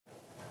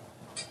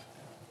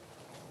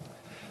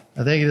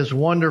I think it is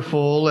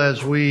wonderful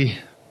as we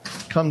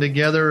come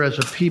together as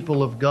a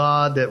people of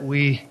God that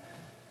we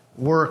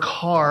work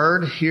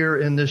hard here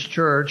in this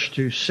church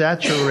to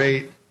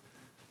saturate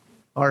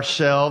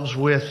ourselves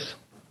with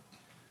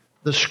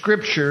the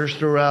Scriptures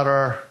throughout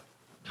our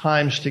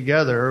times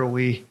together.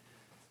 We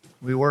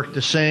work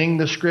to sing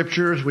the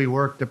Scriptures. We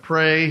work to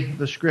pray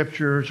the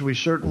Scriptures. We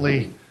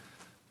certainly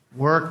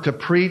work to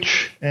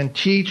preach and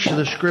teach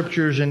the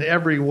Scriptures in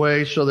every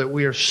way so that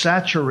we are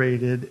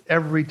saturated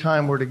every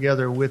time we're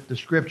together with the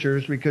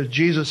Scriptures, because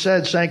Jesus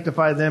said,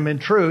 sanctify them in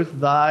truth.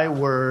 Thy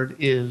word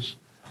is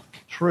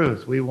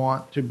truth. We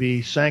want to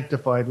be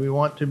sanctified. We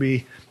want to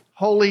be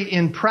holy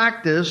in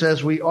practice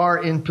as we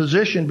are in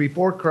position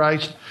before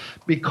Christ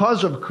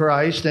because of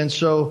Christ. And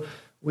so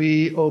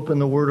we open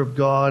the Word of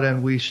God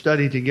and we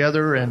study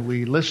together and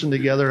we listen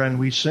together and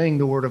we sing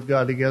the Word of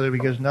God together,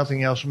 because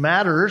nothing else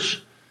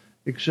matters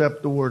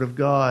except the Word of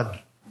God.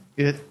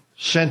 It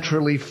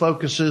centrally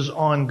focuses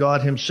on God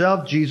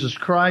Himself, Jesus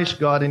Christ,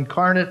 God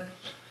incarnate,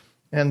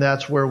 and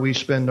that's where we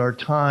spend our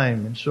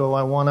time. And so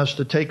I want us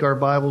to take our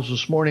Bibles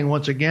this morning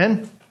once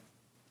again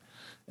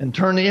and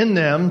turn in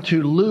them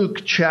to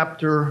Luke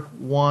chapter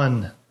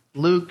 1.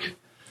 Luke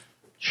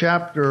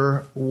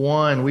chapter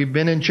 1. We've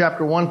been in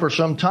chapter 1 for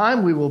some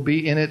time. We will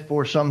be in it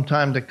for some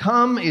time to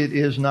come. It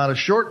is not a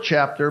short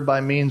chapter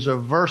by means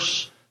of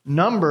verse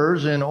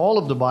numbers in all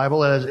of the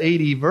Bible. It has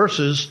 80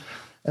 verses,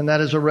 and that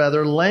is a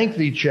rather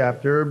lengthy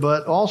chapter,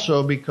 but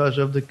also because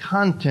of the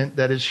content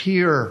that is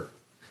here.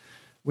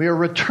 We are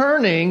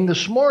returning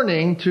this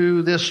morning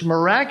to this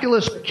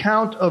miraculous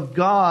account of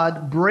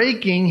God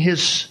breaking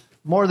His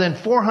more than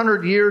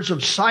 400 years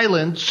of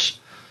silence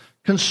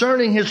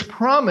concerning His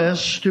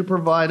promise to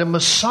provide a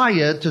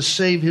Messiah to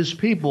save His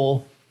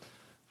people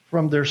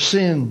from their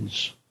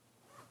sins.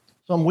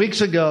 Some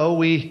weeks ago,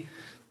 we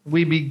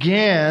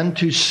began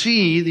to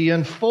see the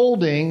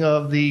unfolding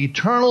of the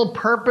eternal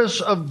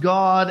purpose of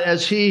God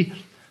as He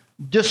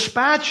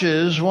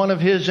dispatches one of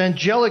His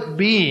angelic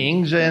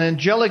beings, an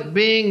angelic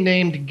being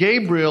named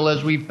Gabriel,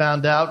 as we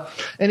found out,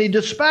 and He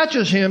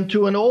dispatches him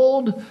to an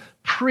old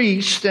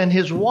priest and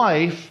his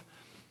wife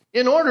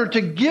in order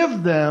to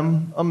give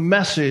them a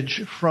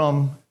message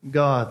from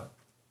God.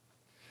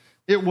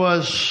 It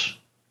was,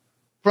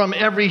 from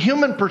every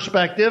human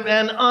perspective,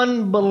 an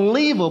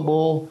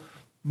unbelievable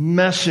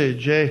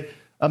message,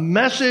 a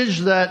message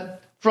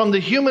that from the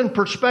human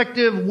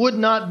perspective would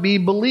not be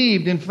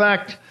believed. In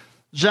fact,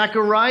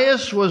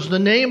 Zacharias was the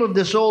name of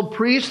this old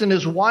priest and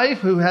his wife,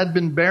 who had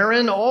been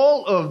barren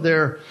all of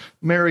their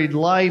married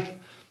life,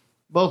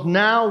 both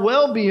now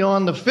well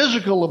beyond the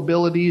physical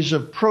abilities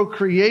of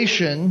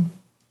procreation,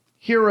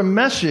 hear a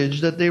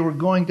message that they were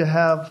going to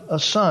have a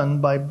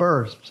son by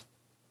birth.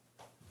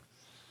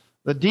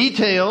 The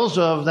details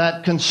of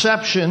that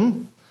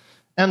conception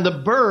and the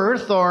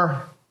birth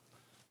are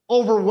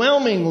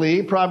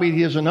overwhelmingly,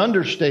 probably is an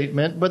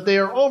understatement, but they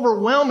are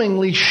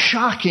overwhelmingly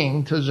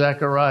shocking to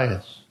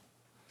Zacharias.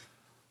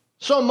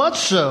 So much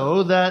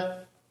so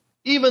that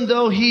even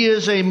though he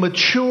is a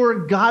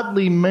mature,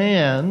 godly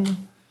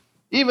man,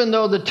 even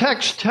though the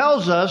text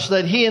tells us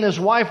that he and his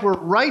wife were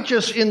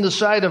righteous in the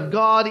sight of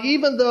God,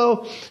 even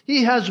though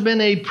he has been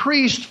a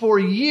priest for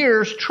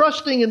years,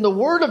 trusting in the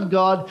Word of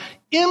God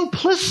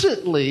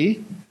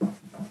implicitly,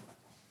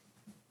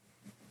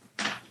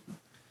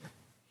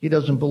 he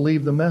doesn't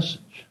believe the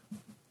message.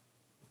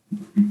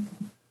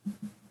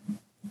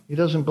 He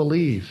doesn't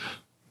believe.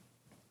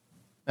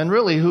 And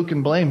really, who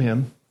can blame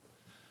him?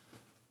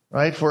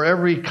 Right? For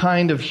every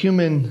kind of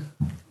human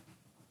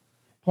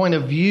point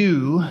of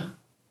view,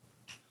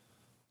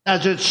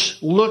 as it's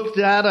looked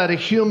at a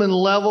human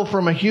level,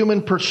 from a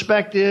human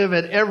perspective,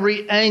 at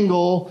every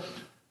angle,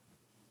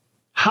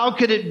 how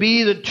could it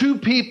be that two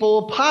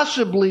people,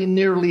 possibly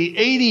nearly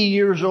 80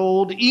 years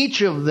old,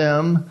 each of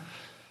them,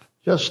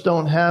 just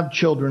don't have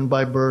children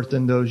by birth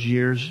in those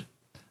years?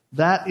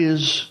 That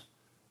is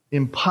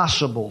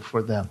impossible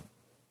for them.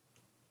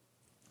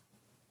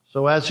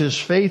 So as his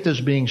faith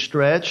is being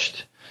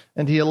stretched,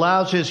 and he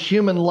allows his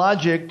human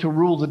logic to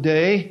rule the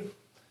day,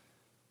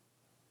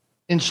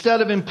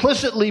 instead of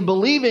implicitly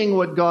believing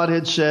what God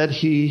had said,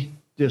 he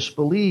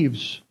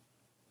disbelieves.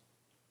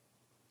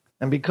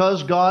 And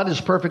because God is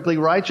perfectly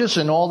righteous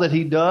in all that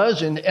He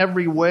does, in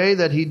every way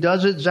that He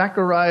does it,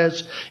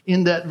 Zacharias,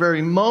 in that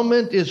very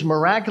moment, is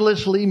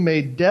miraculously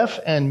made deaf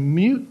and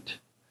mute.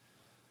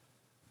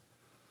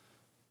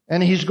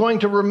 And he's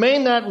going to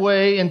remain that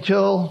way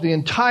until the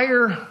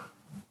entire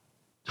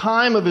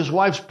time of his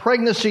wife's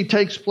pregnancy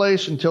takes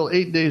place, until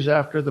 8 days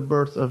after the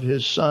birth of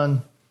his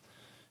son,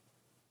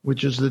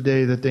 which is the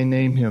day that they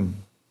name him.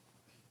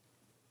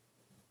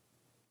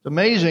 It's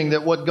amazing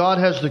that what God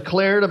has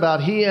declared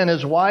about he and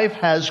his wife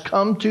has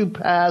come to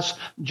pass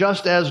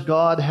just as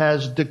God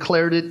has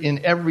declared it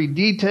in every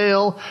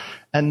detail.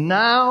 And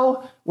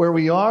now, where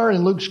we are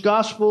in Luke's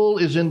gospel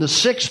is in the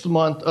 6th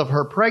month of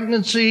her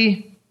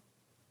pregnancy.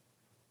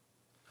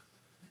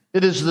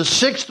 It is the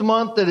 6th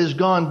month that has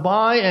gone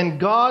by, and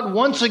God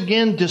once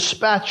again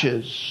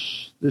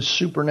dispatches this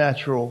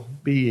supernatural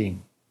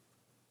being.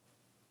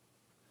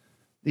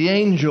 the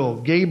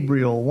angel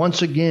Gabriel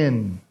once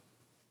again.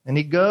 And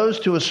he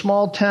goes to a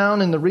small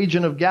town in the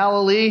region of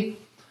Galilee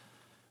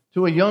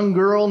to a young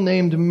girl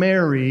named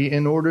Mary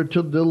in order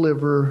to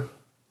deliver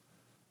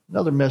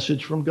another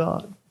message from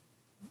God.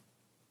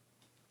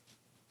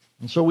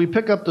 And so we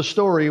pick up the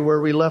story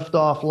where we left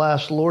off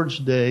last Lord's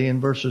Day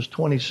in verses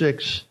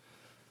 26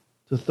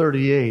 to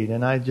 38.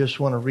 And I just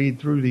want to read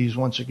through these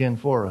once again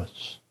for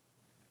us.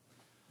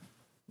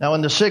 Now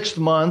in the 6th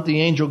month,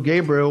 the angel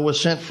Gabriel was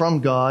sent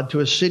from God to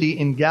a city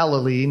in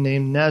Galilee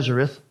named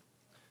Nazareth,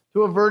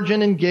 to a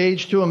virgin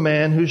engaged to a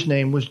man whose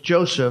name was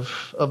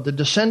Joseph, of the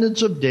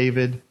descendants of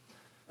David,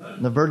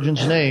 and the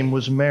virgin's name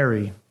was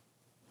Mary.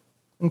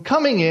 And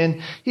coming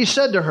in, he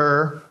said to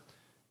her,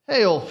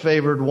 "Hail,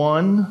 favored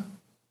one,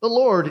 the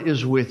Lord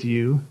is with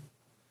you."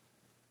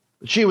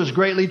 But she was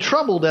greatly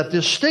troubled at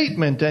this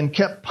statement and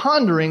kept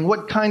pondering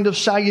what kind of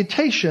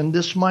salutation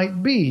this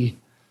might be.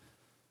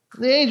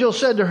 The angel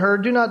said to her,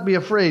 "Do not be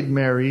afraid,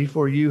 Mary,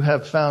 for you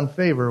have found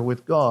favor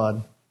with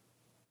God.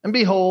 And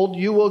behold,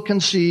 you will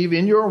conceive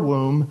in your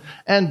womb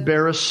and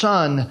bear a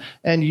son,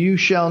 and you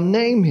shall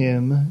name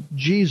him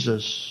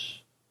Jesus.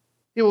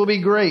 He will be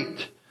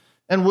great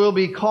and will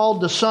be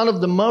called the Son of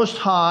the Most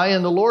High,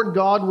 and the Lord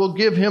God will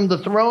give him the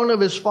throne of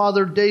his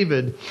father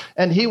David,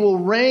 and he will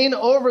reign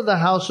over the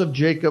house of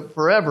Jacob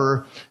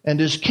forever, and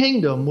his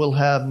kingdom will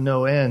have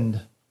no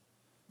end."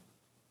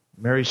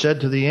 Mary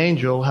said to the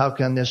angel, "How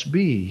can this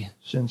be,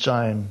 since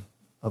I am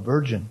a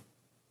virgin?"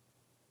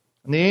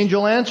 And the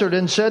angel answered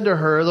and said to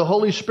her, "The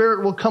Holy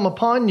Spirit will come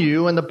upon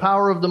you, and the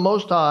power of the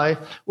Most High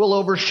will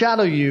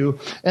overshadow you.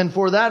 And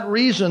for that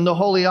reason the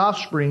holy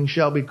offspring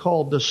shall be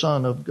called the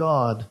Son of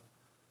God.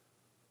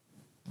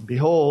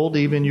 Behold,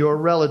 even your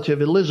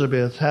relative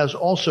Elizabeth has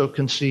also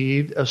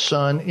conceived a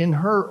son in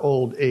her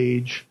old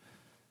age,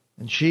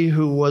 and she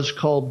who was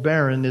called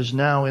barren is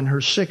now in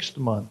her 6th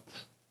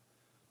month,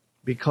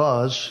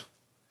 because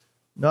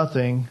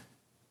nothing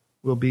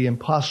will be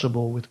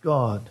impossible with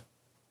God."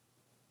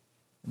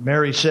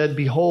 Mary said,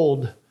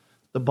 "Behold,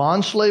 the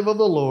bondslave of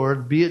the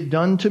Lord, be it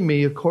done to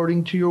me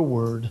according to your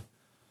word."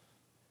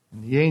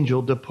 And the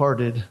angel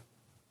departed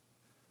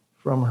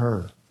from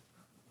her.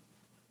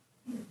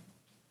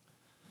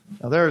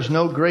 Now, there is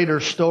no greater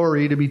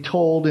story to be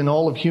told in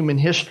all of human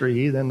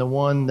history than the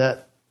one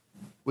that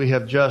we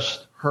have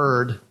just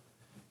heard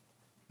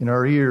in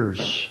our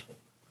ears.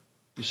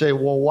 You say,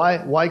 "Well,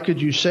 why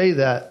could you say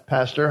that,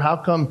 Pastor? How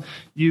come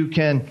you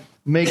can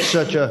make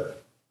such a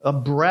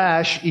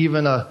brash,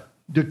 even a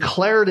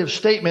declarative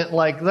statement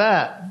like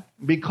that?"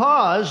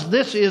 Because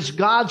this is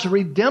God's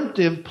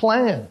redemptive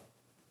plan.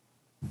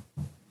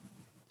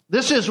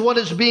 This is what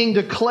is being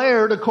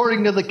declared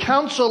according to the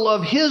counsel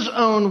of his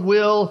own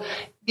will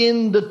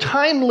in the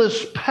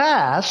timeless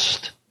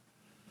past,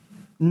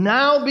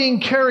 now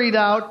being carried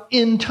out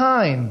in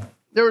time.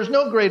 There is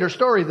no greater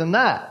story than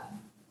that.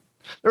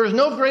 There is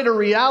no greater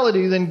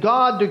reality than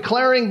God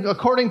declaring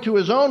according to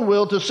his own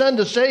will to send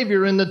a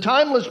Savior in the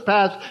timeless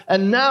past,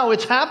 and now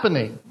it's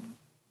happening.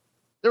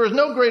 There is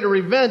no greater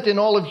event in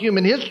all of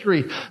human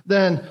history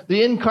than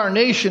the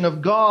incarnation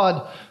of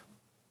God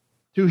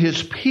to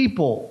his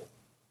people.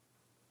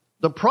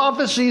 The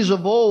prophecies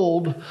of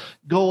old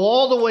go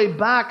all the way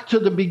back to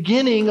the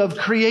beginning of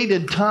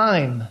created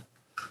time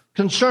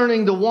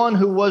concerning the one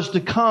who was to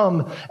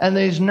come, and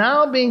is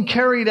now being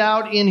carried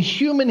out in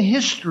human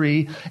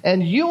history,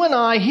 and you and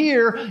I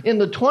here in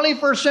the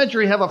 21st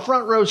century have a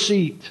front row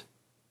seat.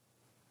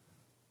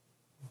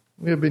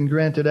 We have been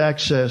granted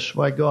access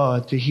by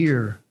God to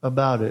hear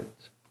about it.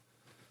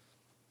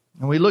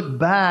 And we look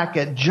back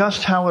at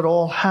just how it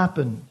all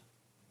happened.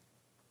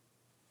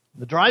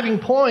 The driving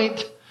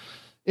point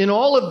in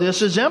all of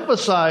this is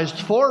emphasized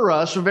for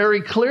us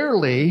very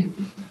clearly.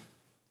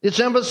 It's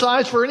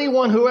emphasized for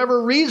anyone who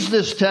ever reads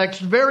this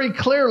text very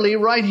clearly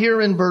right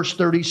here in verse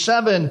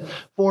 37.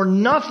 For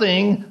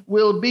nothing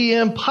will be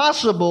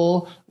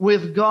impossible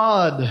with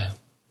God.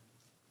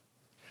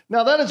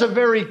 Now that is a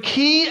very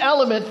key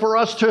element for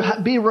us to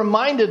be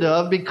reminded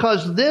of,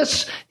 because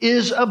this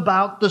is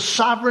about the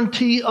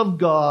sovereignty of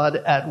God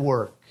at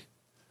work.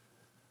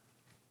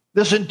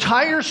 This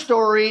entire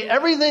story,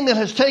 everything that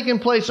has taken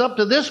place up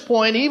to this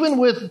point, even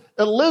with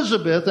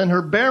Elizabeth and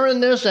her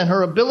barrenness and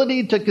her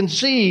ability to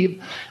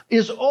conceive,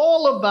 is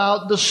all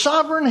about the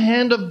sovereign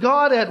hand of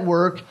God at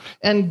work,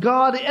 and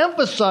God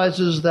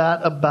emphasizes that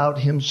about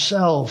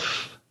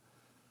himself.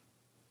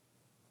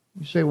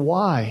 You say,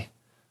 why?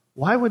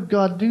 Why would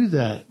God do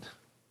that?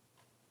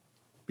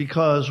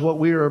 Because what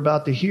we are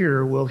about to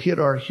hear will hit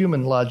our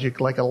human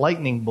logic like a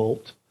lightning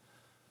bolt,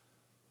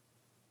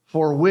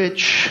 for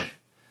which,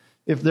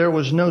 if there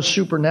was no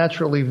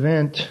supernatural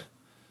event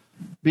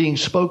being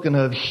spoken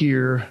of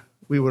here,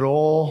 we would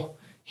all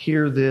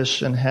hear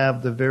this and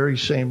have the very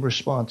same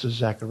response as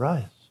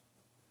Zacharias.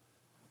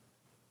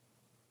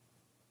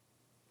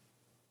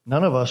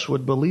 None of us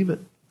would believe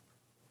it.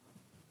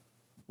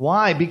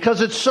 Why?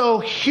 Because it's so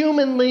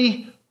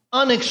humanly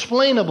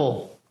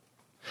unexplainable.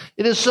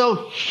 It is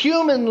so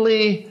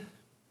humanly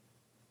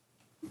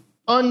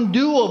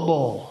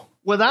undoable.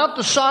 Without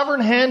the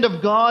sovereign hand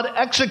of God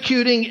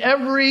executing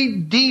every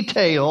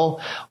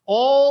detail,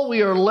 all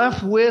we are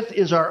left with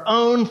is our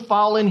own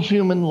fallen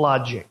human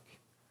logic.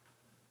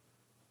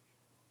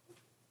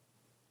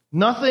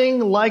 Nothing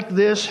like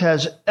this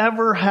has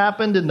ever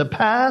happened in the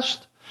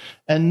past,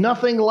 and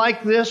nothing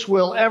like this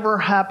will ever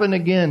happen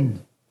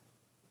again.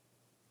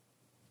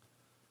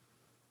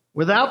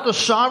 Without the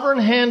sovereign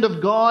hand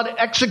of God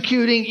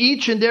executing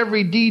each and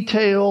every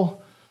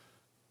detail,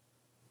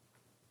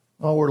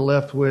 all we're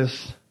left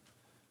with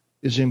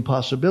is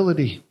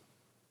impossibility.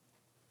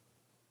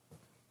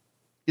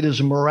 It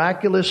is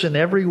miraculous in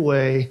every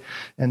way,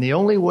 and the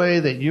only way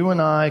that you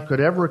and I could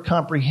ever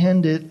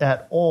comprehend it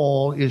at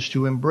all is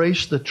to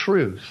embrace the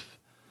truth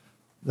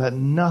that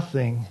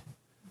nothing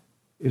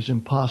is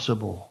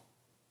impossible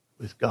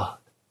with God.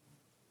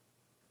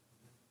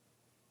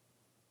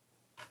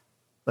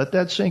 Let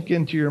that sink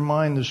into your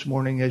mind this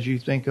morning as you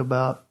think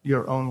about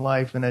your own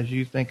life and as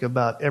you think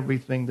about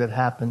everything that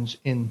happens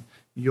in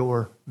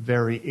your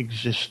very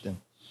existence.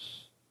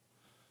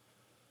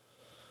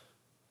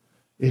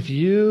 If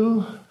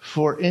you,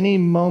 for any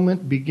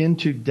moment, begin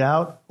to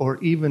doubt or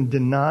even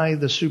deny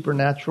the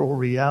supernatural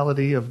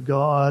reality of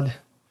God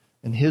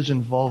and His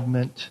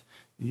involvement,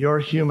 your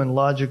human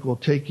logic will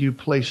take you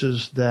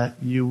places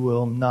that you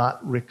will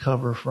not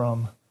recover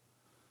from.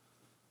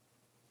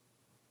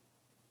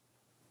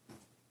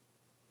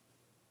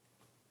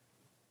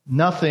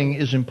 Nothing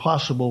is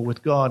impossible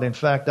with God. In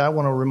fact, I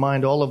want to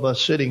remind all of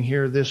us sitting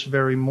here this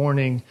very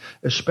morning,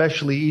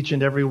 especially each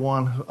and every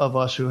one of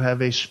us who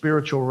have a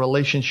spiritual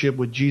relationship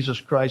with Jesus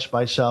Christ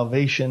by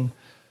salvation,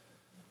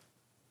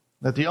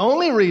 that the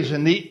only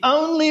reason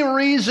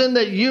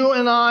that you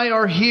and I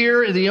are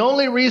here, the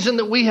only reason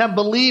that we have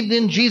believed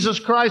in Jesus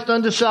Christ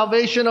unto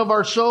salvation of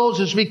our souls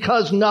is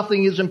because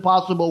nothing is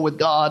impossible with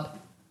God.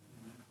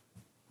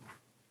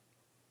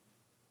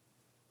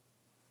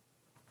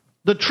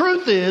 The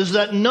truth is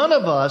that none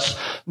of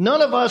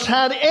us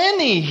had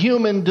any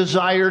human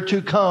desire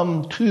to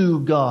come to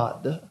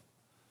God.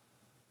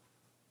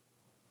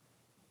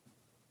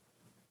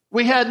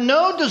 We had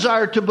no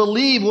desire to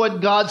believe what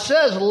God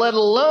says, let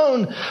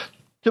alone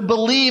to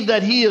believe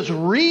that He is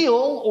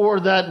real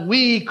or that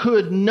we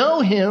could know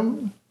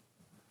Him.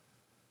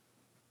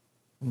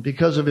 And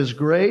because of His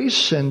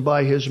grace and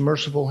by His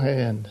merciful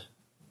hand,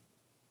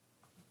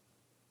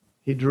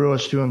 He drew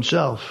us to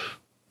Himself.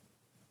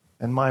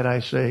 And might I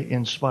say,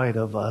 in spite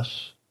of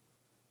us,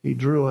 He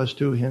drew us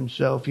to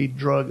Himself. He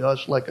drug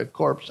us like a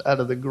corpse out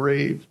of the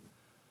grave.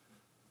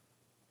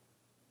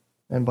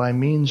 And by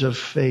means of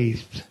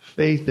faith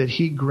that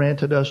He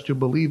granted us to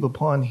believe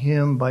upon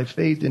Him, by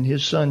faith in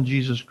His Son,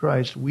 Jesus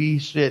Christ, we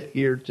sit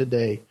here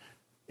today,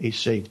 a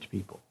saved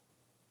people.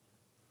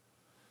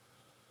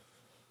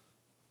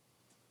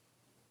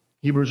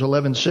 Hebrews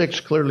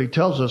 11:6 clearly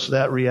tells us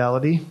that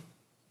reality.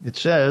 It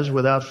says,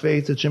 without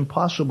faith it's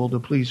impossible to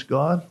please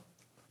God.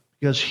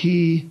 Because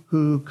he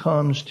who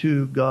comes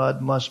to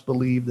God must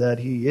believe that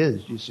He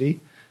is. You see,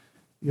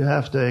 you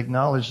have to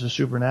acknowledge the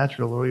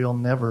supernatural or you'll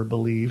never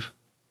believe.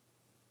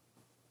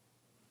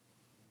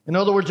 In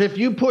other words, if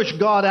you push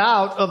God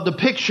out of the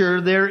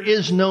picture, there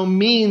is no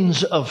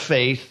means of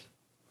faith.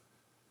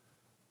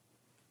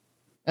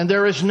 And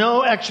there is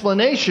no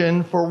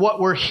explanation for what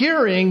we're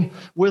hearing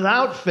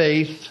without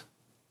faith.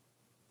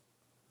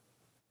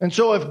 And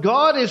so if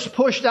God is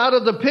pushed out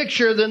of the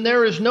picture, then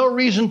there is no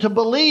reason to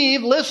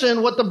believe,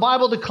 listen, what the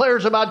Bible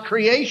declares about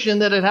creation,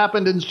 that it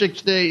happened in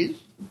 6 days.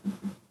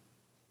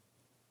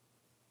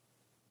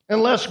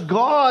 Unless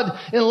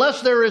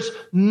there is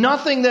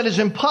nothing that is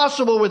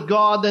impossible with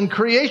God, then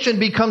creation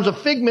becomes a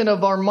figment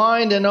of our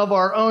mind and of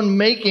our own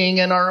making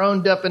and our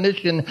own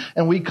definition,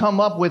 and we come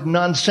up with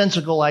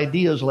nonsensical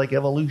ideas like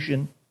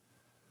evolution.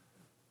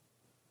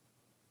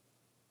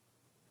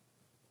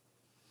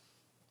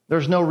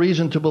 There's no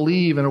reason to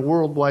believe in a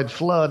worldwide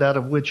flood out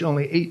of which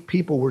only 8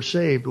 people were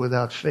saved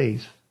without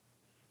faith.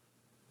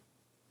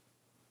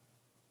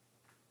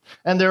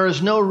 And there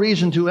is no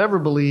reason to ever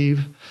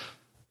believe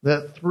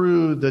that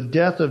through the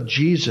death of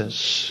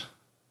Jesus,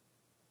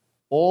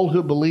 all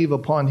who believe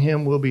upon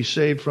Him will be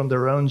saved from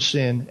their own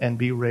sin and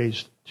be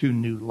raised to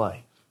new life.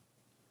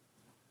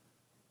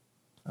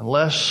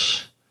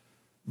 Unless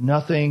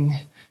nothing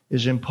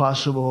is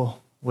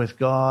impossible with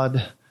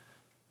God,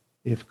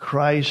 if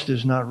Christ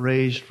is not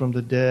raised from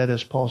the dead,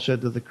 as Paul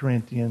said to the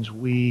Corinthians,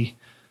 we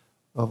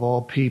of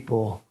all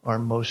people are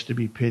most to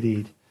be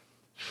pitied.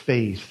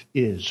 Faith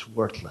is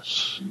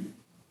worthless.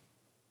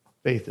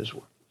 Faith is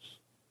worthless.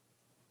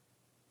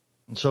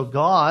 And so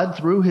God,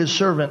 through His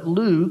servant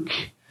Luke,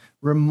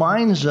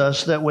 reminds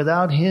us that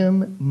without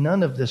Him,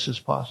 none of this is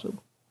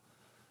possible.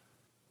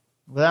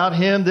 Without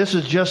Him, this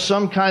is just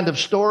some kind of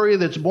story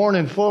that's born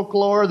in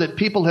folklore that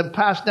people have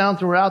passed down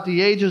throughout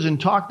the ages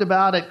and talked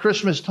about at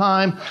Christmas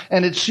time.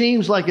 And it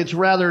seems like it's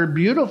rather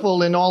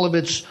beautiful in all of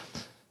its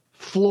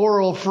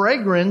floral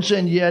fragrance,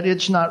 and yet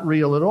it's not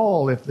real at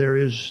all if there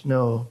is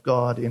no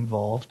God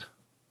involved.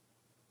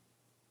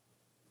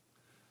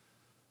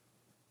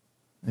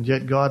 And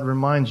yet God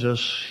reminds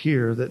us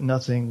here that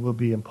nothing will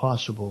be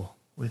impossible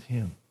with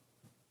Him.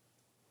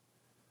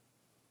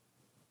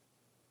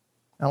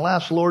 Now,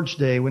 last Lord's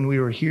Day, when we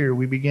were here,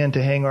 we began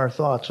to hang our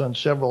thoughts on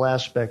several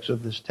aspects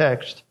of this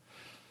text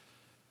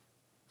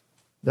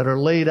that are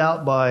laid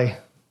out by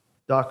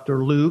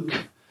Dr. Luke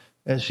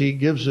as he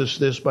gives us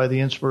this by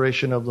the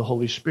inspiration of the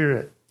Holy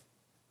Spirit.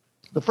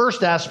 The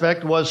first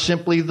aspect was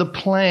simply the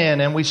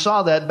plan, and we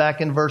saw that back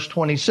in verse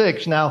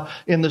 26. Now,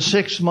 in the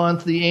 6th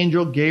month, the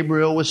angel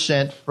Gabriel was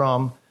sent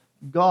from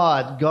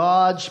God.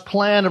 God's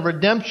plan of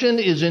redemption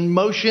is in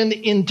motion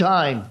in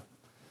time.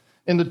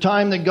 In the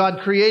time that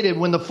God created,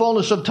 when the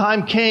fullness of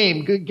time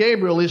came,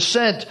 Gabriel is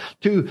sent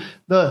to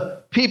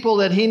the people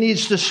that he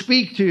needs to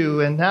speak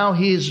to, and now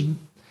he's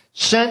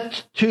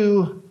sent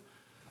to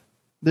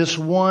this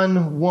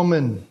one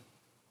woman.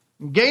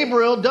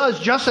 Gabriel does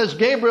just as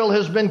Gabriel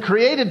has been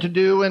created to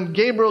do, and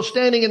Gabriel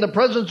standing in the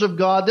presence of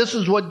God, this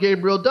is what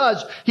Gabriel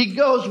does. He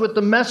goes with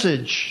the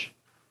message.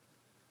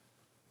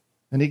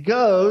 And he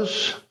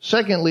goes,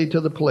 secondly,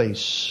 to the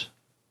place.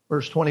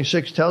 Verse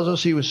 26 tells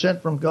us he was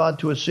sent from God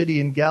to a city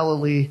in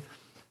Galilee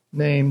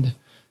named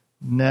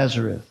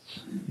Nazareth.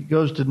 He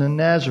goes to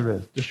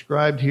Nazareth,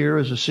 described here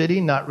as a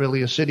city, not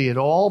really a city at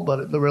all,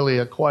 but really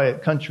a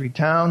quiet country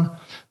town.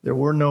 There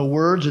were no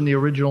words in the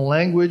original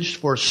language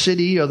for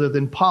city other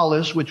than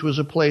polis, which was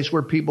a place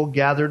where people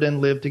gathered and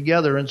lived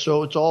together. And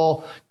so it's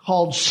all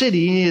called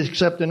city,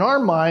 except in our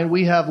mind,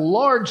 we have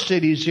large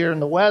cities here in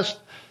the West.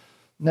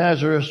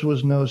 Nazareth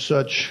was no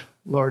such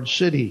large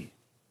city.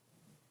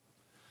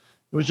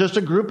 It was just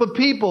a group of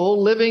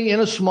people living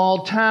in a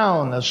small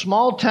town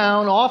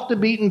off the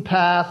beaten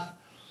path,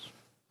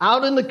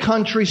 out in the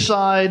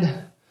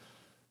countryside,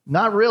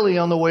 not really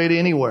on the way to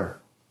anywhere.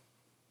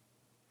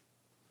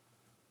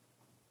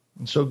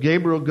 And so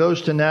Gabriel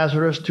goes to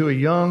Nazareth to a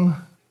young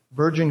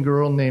virgin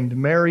girl named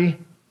Mary.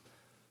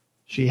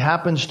 She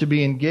happens to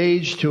be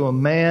engaged to a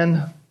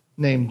man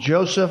named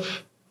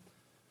Joseph.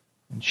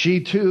 And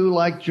she too,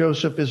 like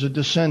Joseph, is a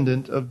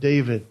descendant of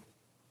David.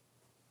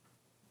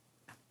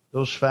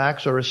 Those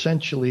facts are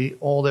essentially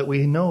all that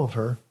we know of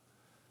her.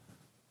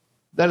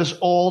 That is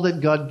all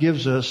that God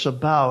gives us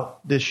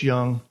about this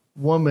young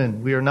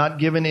woman. We are not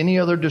given any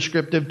other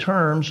descriptive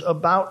terms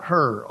about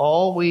her.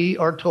 All we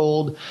are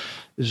told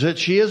is that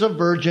she is a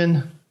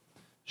virgin.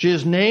 She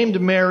is named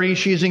Mary.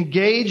 She is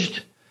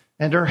engaged,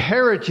 and her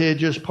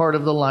heritage is part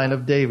of the line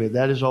of David.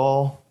 That is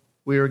all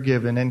we are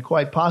given. And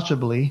quite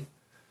possibly,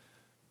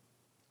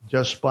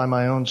 just by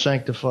my own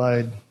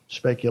sanctified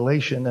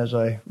speculation as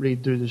I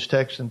read through this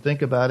text and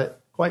think about it,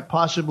 quite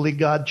possibly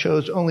God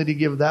chose only to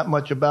give that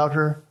much about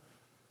her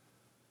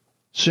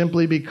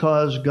simply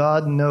because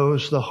God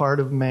knows the heart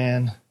of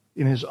man.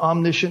 In his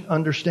omniscient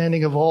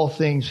understanding of all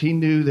things, he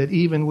knew that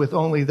even with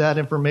only that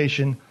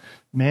information,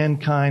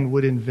 mankind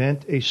would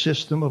invent a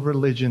system of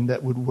religion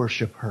that would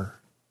worship her.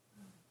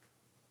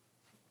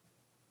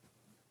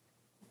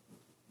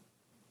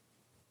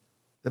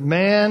 The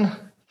man,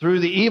 through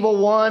the evil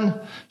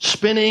one,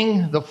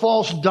 spinning the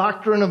false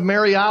doctrine of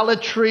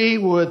Mariolatry,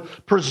 would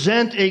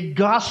present a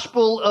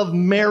gospel of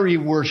Mary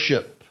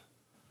worship,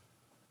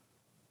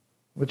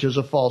 which is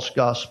a false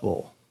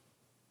gospel.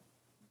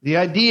 The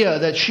idea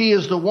that she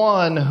is the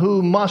one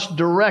who must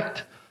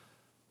direct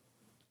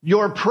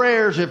your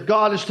prayers. If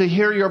God is to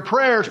hear your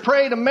prayers,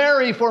 pray to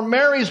Mary, for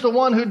Mary's the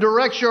one who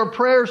directs your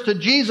prayers to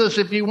Jesus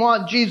if you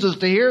want Jesus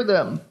to hear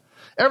them.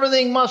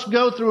 Everything must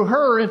go through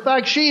her. In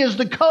fact, she is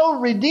the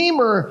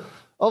co-redeemer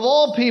of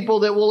all people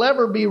that will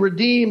ever be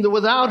redeemed.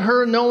 Without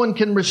her, no one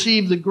can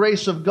receive the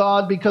grace of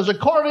God, because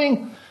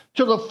according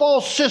to the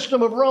false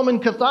system of Roman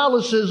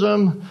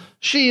Catholicism,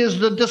 she is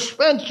the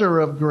dispenser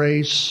of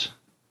grace.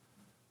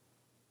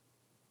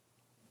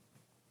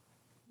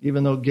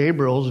 Even though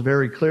Gabriel is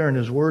very clear in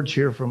his words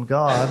here from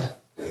God,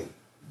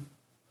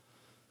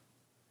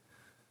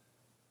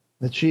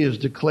 that she is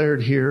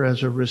declared here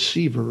as a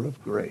receiver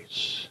of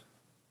grace.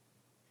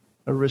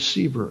 A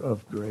receiver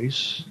of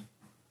grace.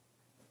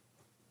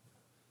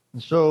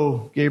 And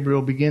so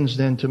Gabriel begins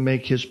then to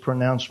make his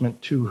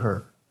pronouncement to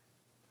her.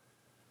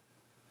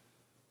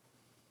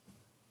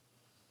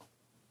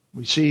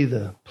 We see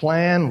the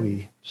plan,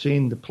 we've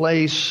seen the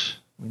place,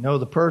 we know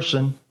the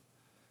person.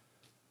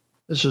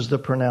 This is the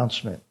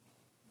pronouncement.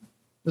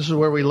 This is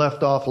where we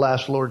left off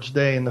last Lord's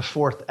Day in the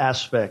fourth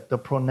aspect, the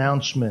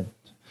pronouncement.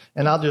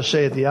 And I'll just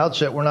say at the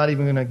outset, we're not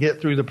even going to get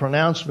through the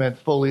pronouncement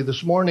fully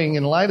this morning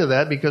in light of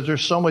that, because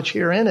there's so much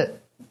here in it.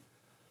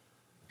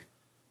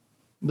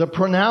 The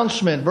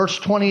pronouncement, verse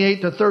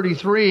 28 to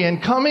 33,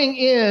 and coming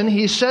in,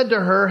 he said to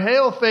her,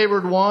 "Hail,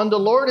 favored one, the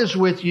Lord is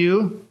with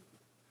you."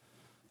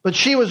 But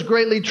she was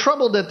greatly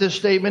troubled at this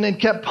statement and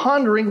kept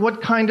pondering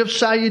what kind of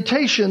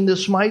salutation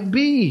this might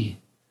be.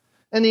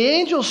 And the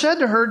angel said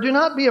to her, "Do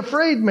not be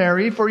afraid,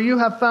 Mary, for you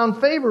have found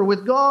favor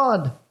with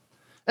God.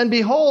 And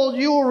behold,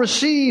 you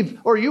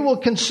will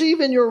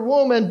conceive in your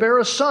womb and bear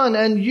a son,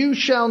 and you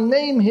shall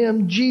name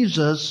him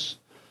Jesus.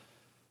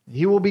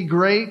 He will be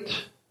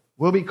great,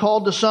 will be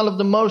called the Son of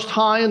the Most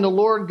High, and the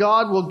Lord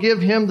God will give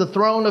him the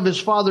throne of his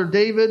father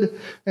David,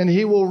 and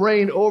he will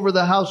reign over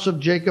the house of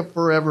Jacob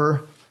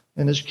forever,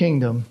 and his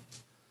kingdom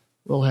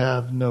will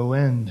have no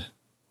end."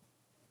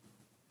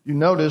 You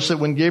notice that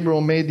when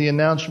Gabriel made the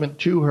announcement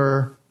to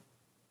her,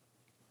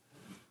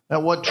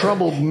 that what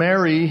troubled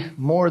Mary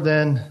more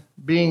than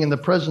being in the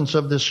presence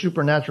of this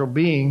supernatural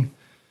being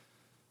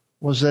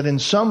was that in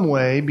some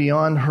way,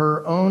 beyond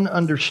her own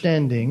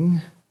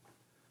understanding,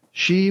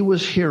 she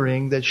was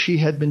hearing that she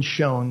had been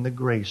shown the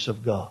grace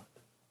of God.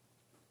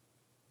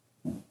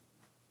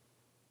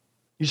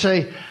 You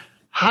say,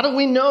 how do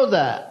we know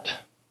that?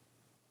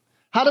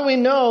 How do we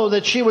know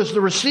that she was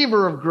the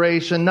receiver of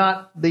grace and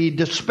not the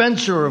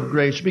dispenser of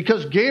grace?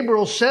 Because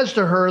Gabriel says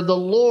to her, the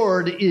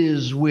Lord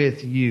is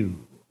with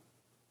you.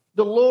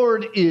 The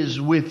Lord is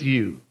with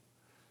you.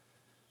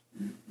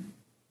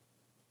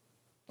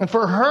 And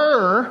for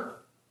her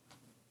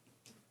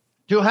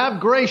to have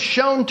grace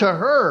shown to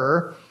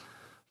her,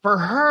 for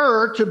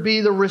her to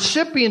be the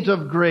recipient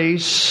of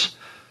grace,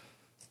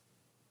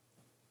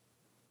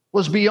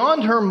 was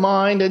beyond her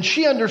mind, and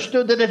she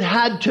understood that it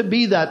had to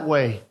be that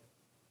way.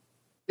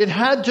 It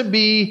had to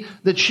be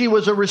that she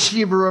was a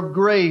receiver of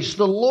grace.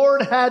 The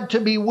Lord had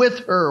to be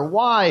with her.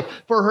 Why?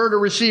 For her to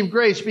receive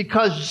grace,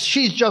 because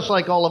she's just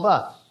like all of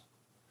us.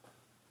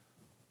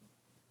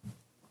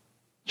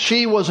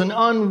 She was an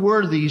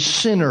unworthy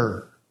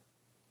sinner.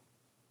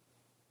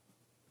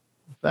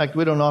 In fact,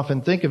 we don't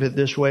often think of it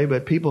this way,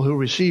 but people who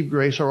receive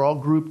grace are all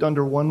grouped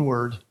under one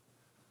word: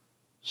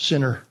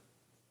 sinner.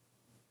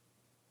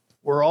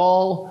 We're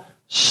all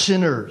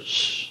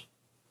sinners.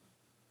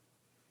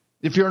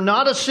 If you're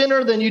not a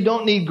sinner, then you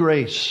don't need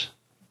grace.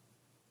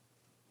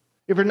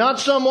 If you're not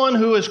someone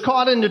who is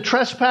caught into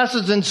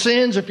trespasses and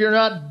sins, if you're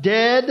not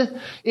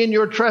dead in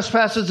your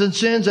trespasses and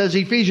sins, as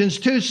Ephesians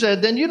 2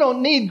 said, then you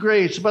don't need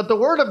grace. But the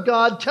Word of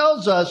God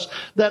tells us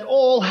that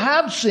all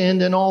have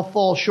sinned and all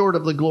fall short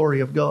of the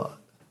glory of God.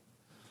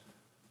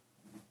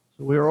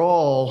 So we're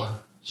all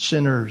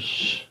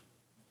sinners.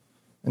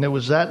 And it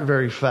was that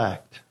very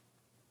fact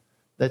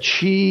that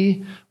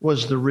she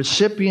was the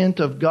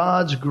recipient of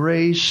God's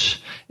grace.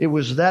 It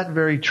was that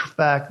very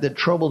fact that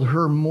troubled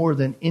her more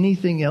than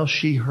anything else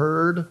she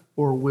heard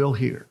or will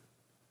hear.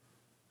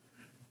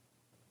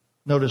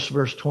 Notice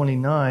verse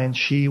 29,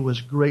 she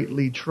was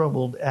greatly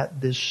troubled at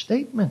this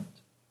statement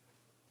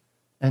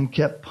and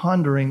kept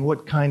pondering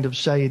what kind of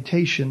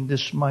salutation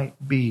this might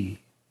be.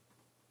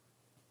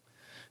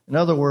 In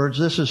other words,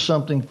 this is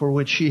something for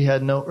which she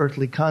had no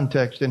earthly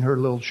context in her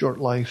little short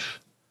life.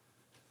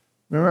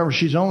 Remember,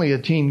 she's only a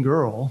teen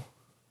girl.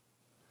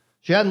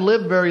 She hadn't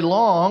lived very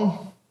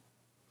long.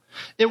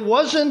 It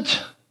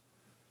wasn't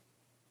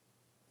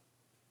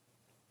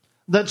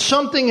that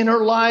something in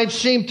her life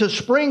seemed to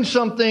spring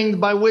something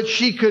by which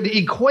she could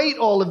equate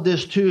all of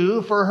this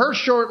to. For her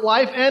short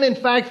life, and in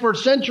fact for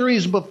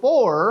centuries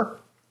before,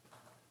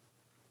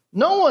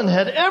 no one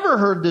had ever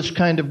heard this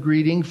kind of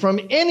greeting from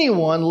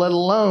anyone, let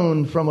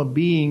alone from a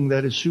being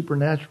that is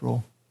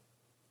supernatural.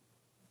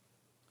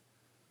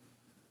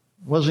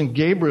 It wasn't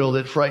Gabriel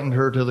that frightened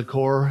her to the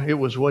core. It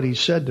was what he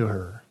said to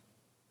her.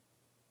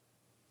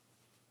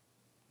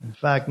 In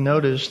fact,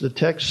 notice the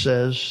text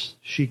says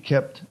she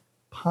kept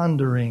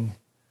pondering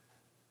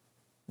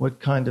what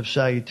kind of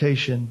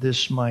salutation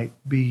this might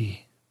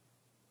be.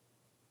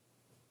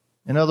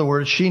 In other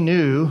words, she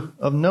knew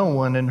of no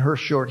one in her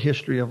short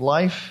history of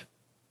life.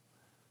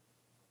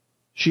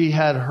 She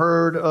had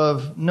heard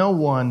of no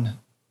one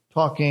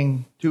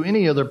talking to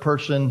any other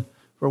person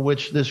for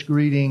which this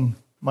greeting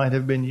might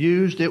have been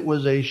used. It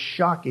was a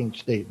shocking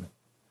statement.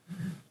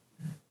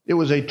 It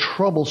was a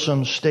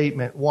troublesome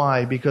statement.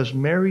 Why? Because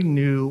Mary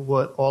knew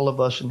what all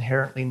of us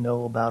inherently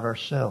know about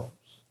ourselves.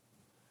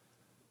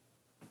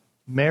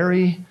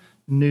 Mary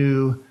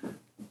knew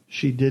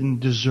she didn't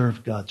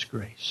deserve God's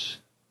grace.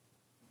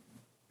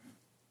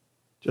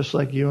 Just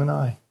like you and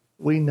I.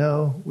 We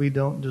know we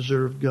don't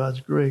deserve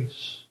God's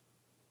grace.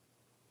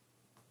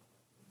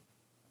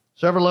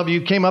 Several of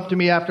you came up to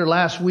me after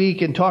last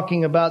week and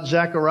talking about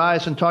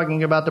Zacharias and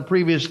talking about the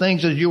previous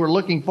things as you were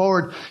looking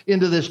forward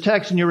into this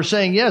text, and you were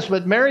saying, yes,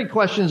 but Mary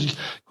questions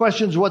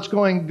what's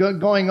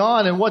going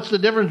on and what's the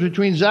difference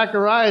between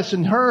Zacharias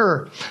and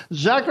her.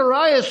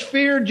 Zacharias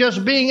feared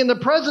just being in the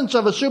presence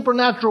of a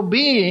supernatural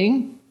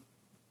being.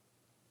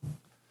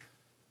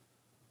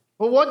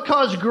 But what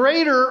caused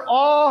greater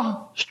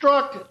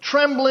awe-struck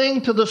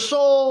trembling to the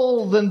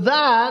soul than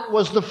that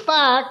was the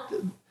fact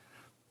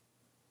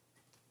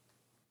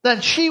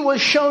that she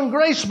was shown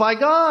grace by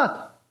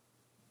God.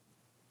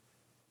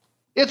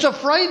 It's a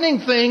frightening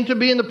thing to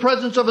be in the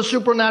presence of a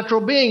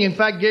supernatural being. In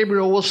fact,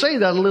 Gabriel will say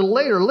that a little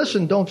later.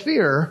 Listen, don't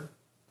fear.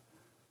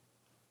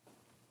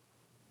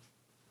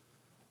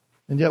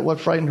 And yet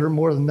what frightened her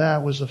more than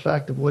that was the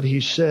fact of what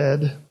he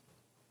said.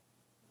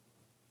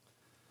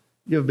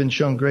 You have been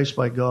shown grace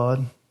by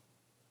God.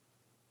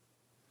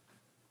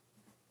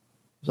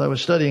 As I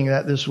was studying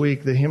that this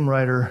week, the hymn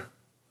writer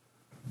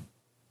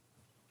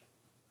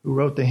who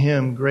wrote the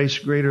hymn, Grace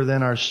Greater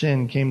Than Our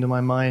Sin, came to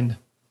my mind.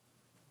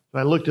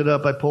 I looked it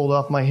up. I pulled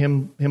off my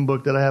hymn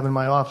book that I have in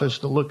my office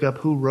to look up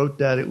who wrote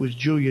that. It was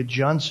Julia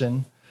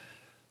Johnson.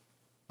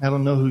 I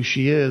don't know who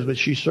she is, but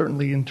she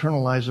certainly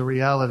internalized the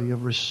reality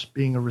of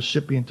being a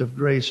recipient of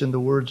grace in the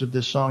words of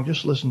this song.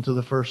 Just listen to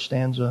the first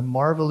stanza.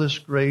 Marvelous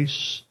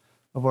grace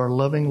of our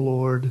loving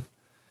Lord,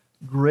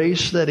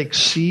 grace that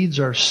exceeds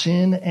our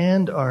sin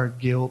and our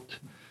guilt.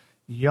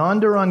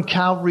 Yonder on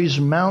Calvary's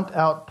mount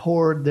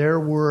outpoured, there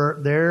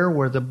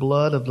where the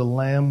blood of the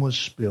Lamb was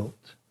spilt.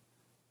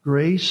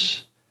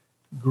 Grace,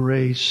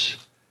 grace,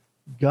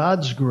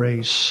 God's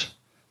grace,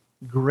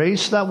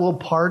 grace that will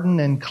pardon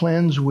and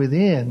cleanse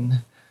within.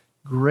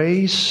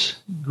 Grace,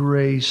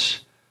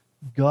 grace,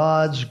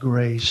 God's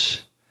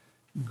grace,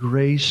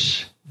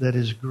 grace that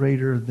is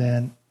greater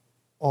than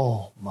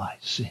all my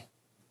sin.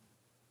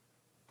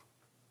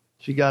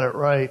 She got it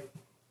right.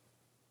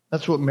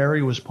 That's what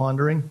Mary was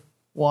pondering.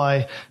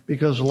 Why?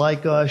 Because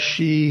like us,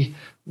 she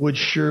would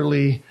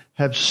surely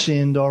have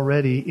sinned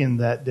already in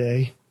that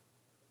day.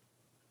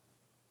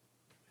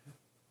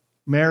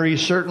 Mary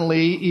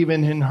certainly,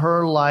 even in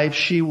her life,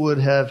 she would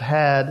have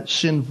had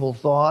sinful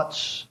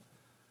thoughts.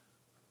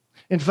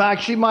 In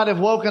fact, she might have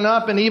woken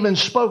up and even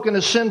spoken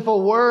a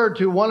sinful word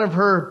to one of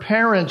her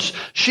parents.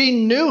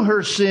 She knew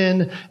her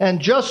sin, and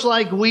just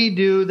like we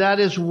do, that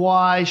is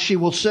why she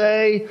will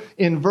say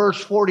in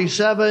verse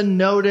 47,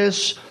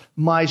 notice,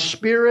 my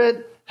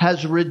spirit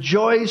has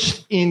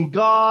rejoiced in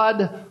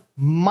God,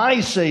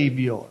 my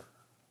Savior.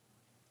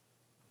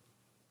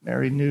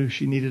 Mary knew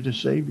she needed a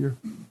Savior.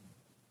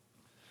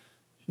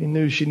 She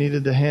knew she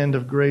needed the hand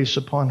of grace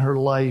upon her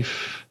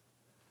life.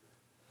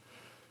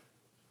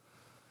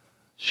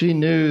 She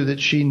knew that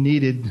she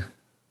needed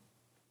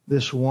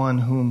this one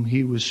whom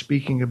he was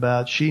speaking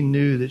about. She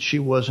knew that she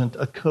wasn't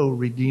a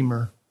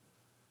co-redeemer.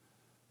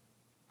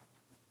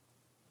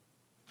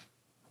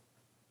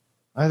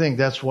 I think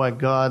that's why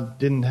God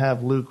didn't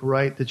have Luke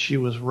write that she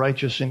was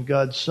righteous in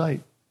God's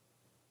sight,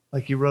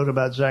 like he wrote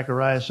about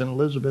Zacharias and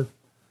Elizabeth.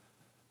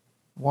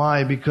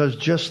 Why? Because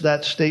just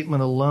that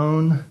statement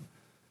alone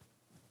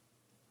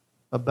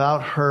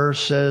about her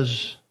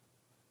says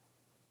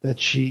that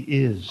she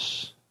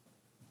is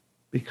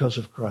because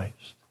of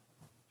Christ.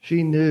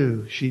 She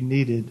knew she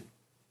needed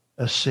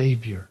a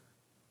Savior.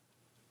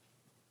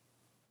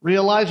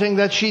 Realizing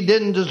that she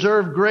didn't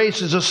deserve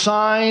grace is a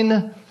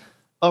sign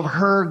of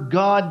her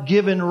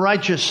God-given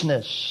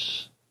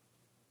righteousness.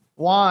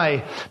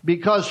 Why?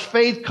 Because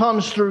faith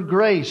comes through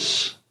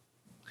grace.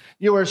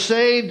 You are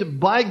saved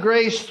by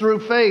grace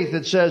through faith,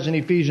 it says in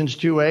Ephesians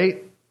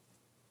 2:8.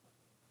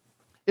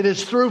 It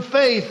is through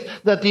faith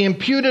that the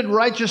imputed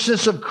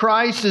righteousness of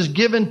Christ is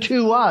given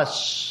to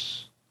us.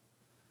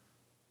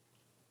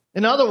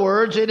 In other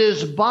words, it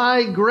is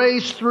by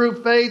grace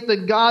through faith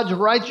that God's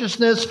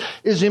righteousness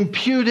is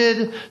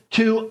imputed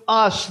to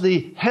us,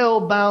 the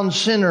hell-bound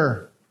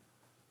sinner.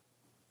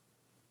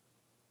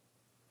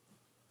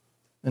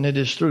 And it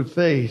is through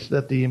faith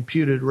that the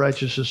imputed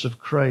righteousness of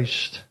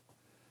Christ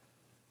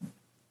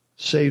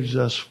saves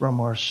us from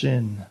our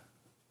sin.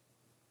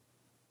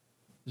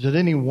 Is it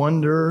any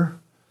wonder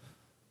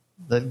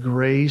that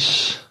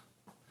grace,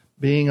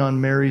 being on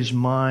Mary's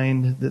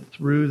mind, that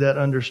through that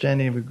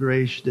understanding of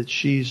grace, that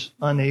she's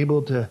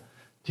unable to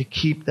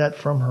keep that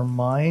from her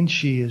mind?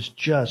 She is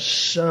just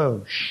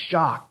so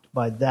shocked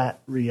by that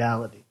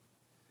reality.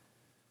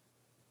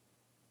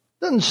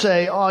 Doesn't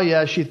say, oh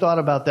yeah, she thought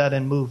about that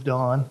and moved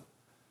on.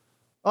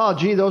 Oh,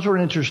 gee, those were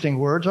interesting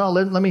words. Oh,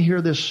 let me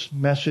hear this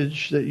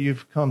message that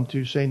you've come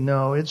to say.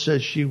 No, it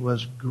says she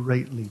was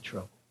greatly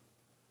troubled.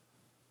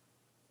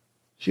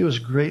 She was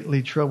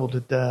greatly troubled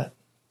at that.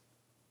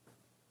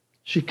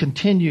 She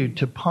continued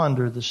to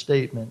ponder the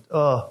statement.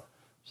 Oh, I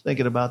was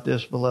thinking about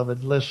this,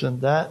 beloved.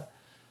 Listen,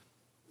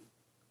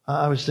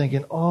 I was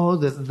thinking,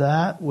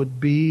 that would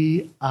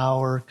be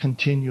our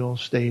continual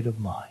state of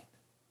mind.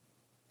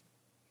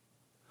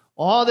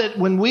 That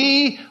when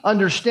we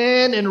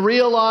understand and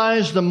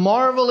realize the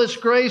marvelous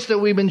grace that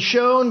we've been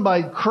shown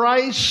by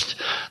Christ,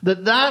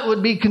 that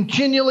would be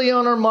continually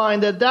on our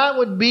mind, that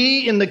would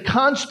be in the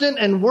constant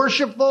and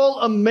worshipful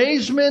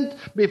amazement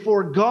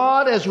before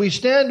God as we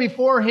stand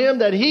before Him,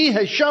 that He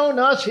has shown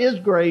us His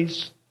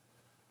grace.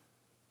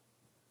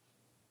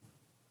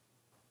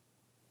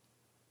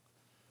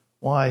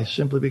 Why?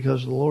 Simply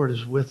because the Lord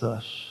is with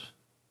us.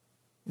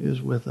 He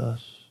is with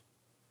us.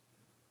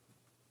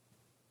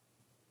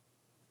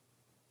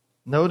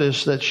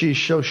 Notice that she's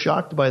so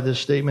shocked by this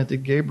statement that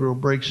Gabriel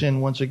breaks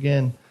in once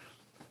again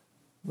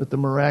with the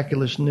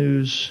miraculous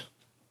news.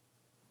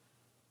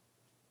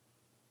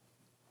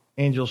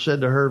 Angel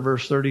said to her,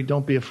 verse 30,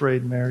 don't be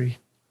afraid, Mary,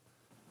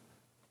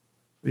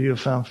 for you have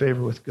found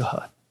favor with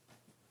God.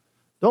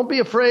 Don't be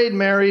afraid,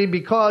 Mary,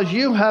 because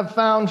you have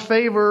found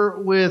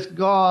favor with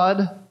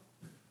God.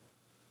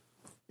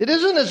 It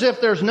isn't as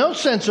if there's no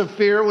sense of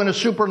fear when a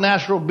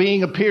supernatural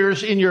being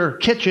appears in your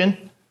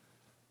kitchen.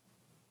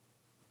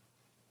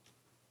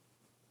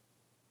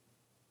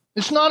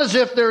 It's not as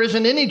if there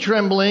isn't any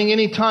trembling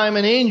any time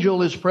an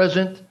angel is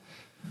present.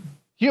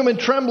 Human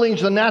trembling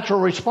is the natural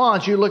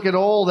response. You look at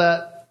all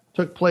that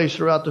took place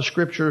throughout the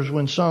Scriptures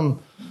when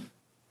some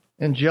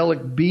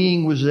angelic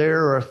being was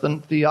there, or a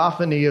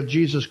theophany of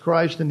Jesus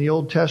Christ in the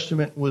Old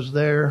Testament was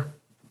there.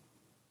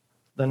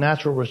 The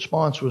natural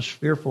response was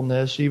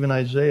fearfulness. Even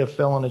Isaiah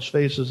fell on his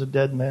face as a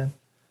dead man.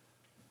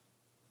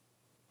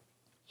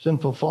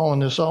 Sinful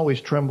fallenness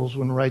always trembles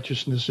when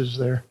righteousness is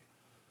there.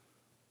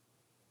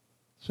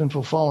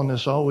 Sinful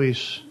fallenness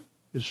always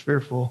is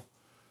fearful.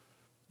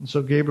 And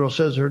so Gabriel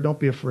says to her, don't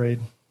be afraid.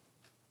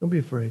 Don't be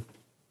afraid.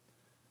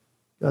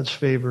 God's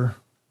favor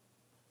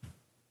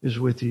is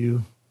with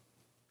you.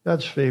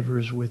 God's favor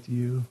is with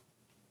you.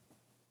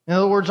 In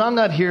other words, I'm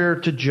not here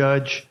to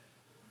judge.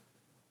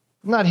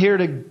 I'm not here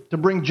to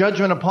bring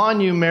judgment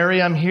upon you,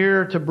 Mary. I'm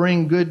here to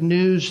bring good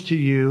news to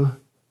you.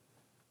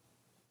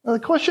 Now, the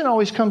question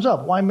always comes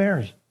up, why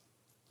Mary?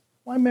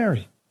 Why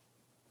Mary?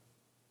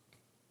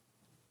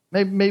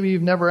 Maybe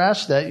you've never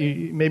asked that.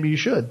 Maybe you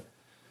should.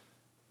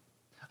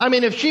 I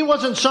mean, if she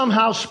wasn't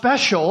somehow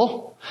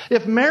special,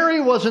 if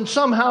Mary wasn't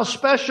somehow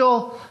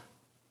special,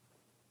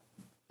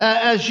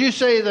 as you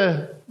say,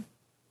 the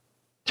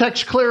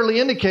text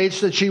clearly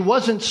indicates that she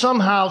wasn't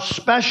somehow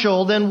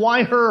special, then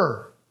why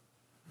her?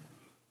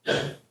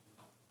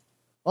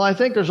 Well, I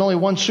think there's only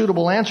one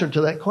suitable answer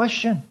to that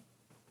question.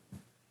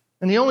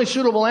 And the only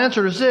suitable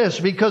answer is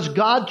this: because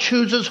God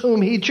chooses whom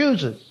He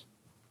chooses.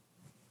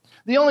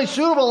 The only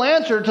suitable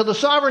answer to the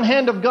sovereign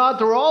hand of God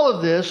through all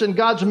of this and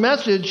God's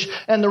message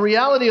and the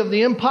reality of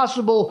the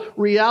impossible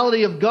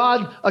reality of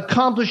God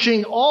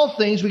accomplishing all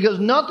things, because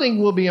nothing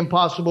will be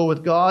impossible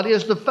with God,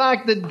 is the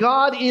fact that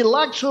God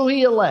elects who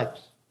He elects.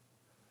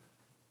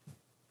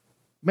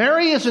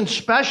 Mary isn't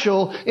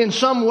special in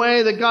some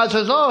way that God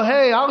says, oh,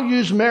 hey, I'll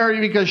use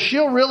Mary because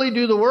she'll really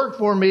do the work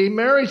for me.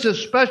 Mary's a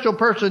special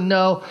person.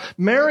 No,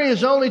 Mary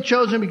is only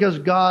chosen because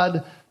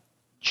God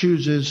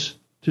chooses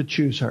to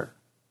choose her.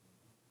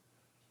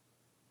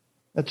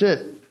 That's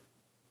it.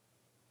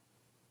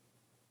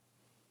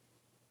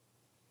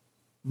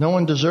 No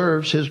one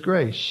deserves His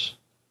grace.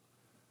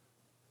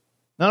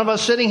 None of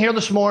us sitting here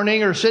this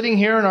morning or sitting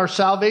here in our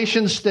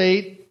salvation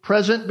state,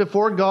 present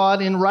before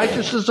God in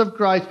righteousness of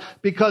Christ,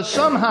 because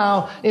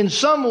somehow, in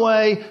some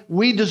way,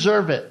 we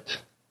deserve it.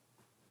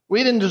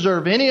 We didn't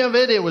deserve any of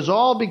it. It was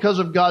all because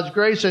of God's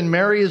grace, and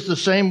Mary is the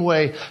same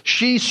way.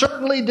 She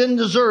certainly didn't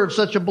deserve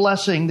such a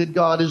blessing that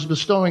God is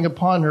bestowing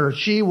upon her.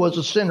 She was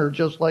a sinner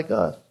just like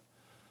us.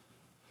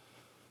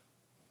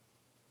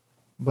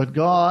 But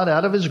God,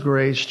 out of His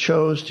grace,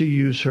 chose to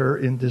use her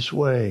in this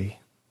way.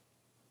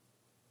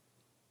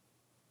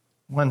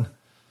 One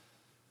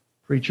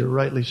preacher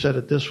rightly said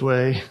it this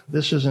way: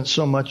 this isn't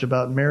so much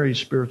about Mary's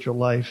spiritual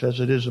life as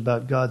it is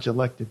about God's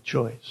elected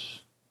choice.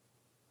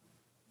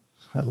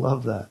 I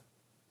love that.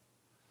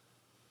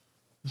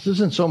 This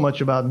isn't so much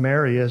about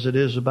Mary as it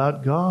is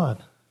about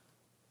God.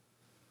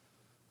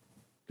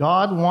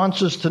 God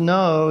wants us to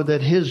know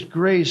that His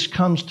grace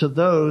comes to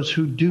those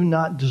who do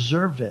not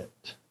deserve it.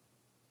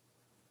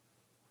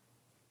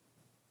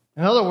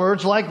 In other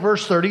words, like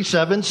verse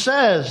 37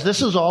 says,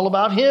 this is all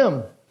about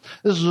Him.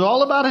 This is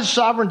all about His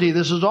sovereignty.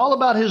 This is all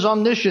about His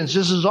omniscience.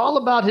 This is all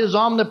about His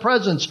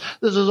omnipresence.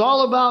 This is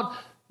all about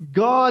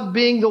God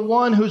being the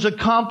one who's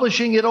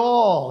accomplishing it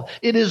all.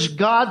 It is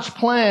God's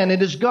plan.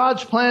 It is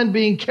God's plan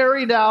being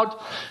carried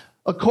out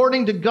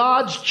according to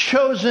God's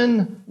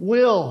chosen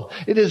will.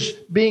 It is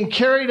being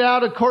carried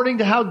out according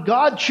to how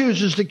God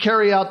chooses to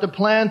carry out the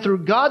plan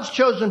through God's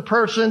chosen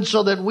person,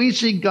 so that we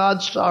see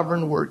God's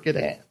sovereign work at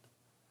hand.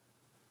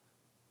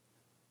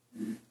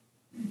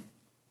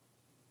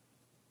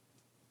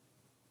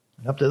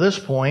 Up to this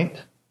point,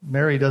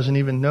 Mary doesn't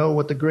even know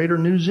what the greater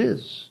news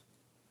is.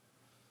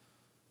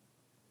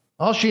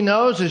 All she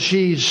knows is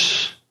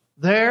she's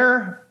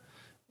there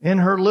in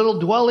her little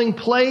dwelling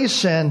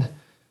place, and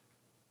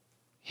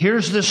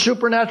here's this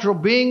supernatural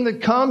being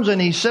that comes, and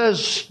he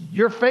says,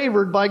 you're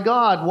favored by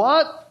God.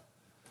 What?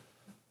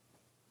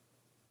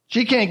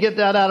 She can't get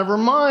that out of her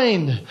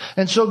mind.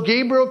 And so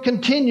Gabriel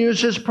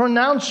continues his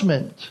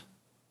pronouncement.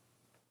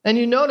 And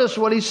you notice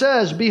what he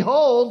says.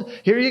 Behold,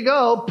 here you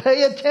go.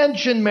 Pay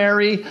attention,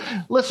 Mary.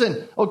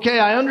 Listen, okay,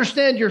 I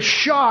understand you're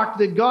shocked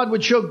that God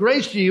would show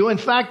grace to you. In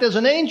fact, as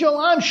an angel,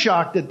 I'm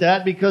shocked at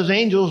that, because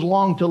angels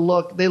long to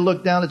look. They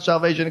look down at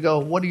salvation and go,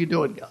 what are you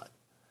doing, God?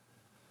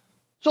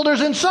 So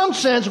there's, in some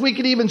sense, we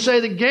could even say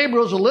that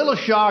Gabriel's a little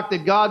shocked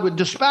that God would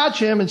dispatch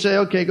him and say,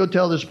 okay, go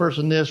tell this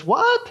person this.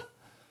 What?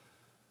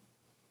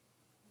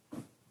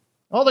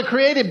 All the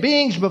created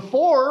beings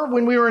before,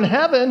 when we were in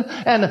heaven,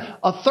 and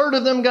a third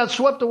of them got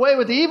swept away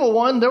with the evil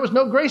one, there was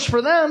no grace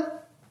for them.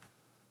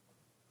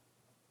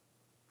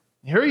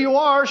 Here you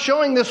are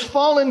showing this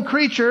fallen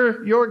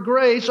creature your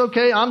grace.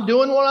 Okay, I'm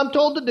doing what I'm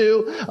told to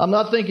do. I'm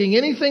not thinking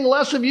anything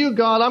less of you,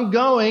 God. I'm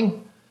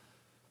going.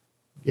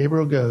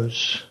 Gabriel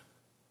goes.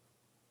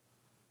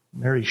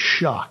 Mary's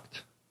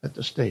shocked at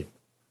the statement.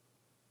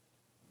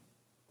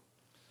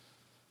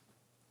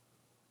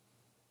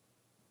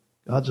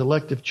 God's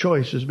elective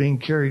choice is being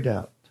carried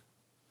out.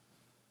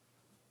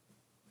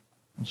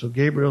 And so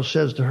Gabriel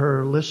says to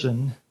her,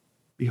 listen,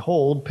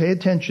 behold, pay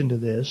attention to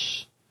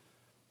this.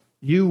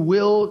 You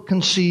will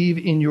conceive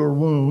in your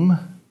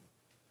womb.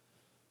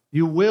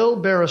 You will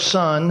bear a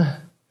son,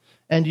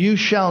 and you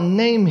shall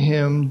name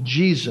him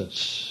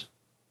Jesus.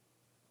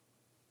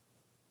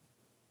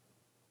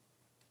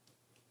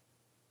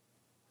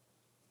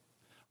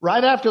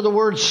 Right after the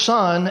word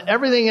son,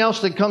 everything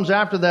else that comes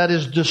after that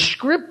is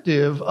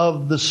descriptive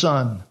of the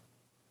Son.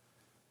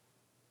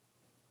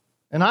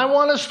 And I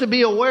want us to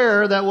be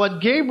aware that what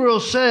Gabriel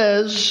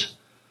says,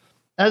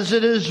 as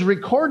it is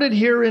recorded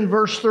here in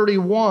verse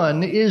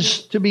 31,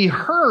 is to be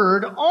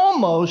heard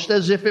almost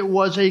as if it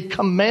was a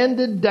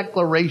commanded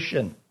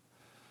declaration.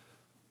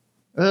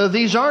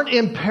 These aren't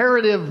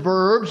imperative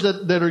verbs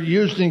that are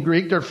used in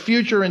Greek. They're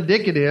future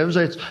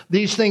indicatives.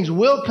 These things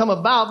will come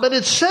about, but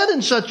it's said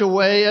in such a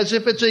way as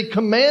if it's a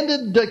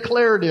commanded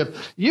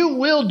declarative. You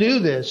will do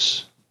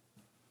this.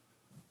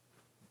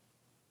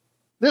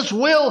 This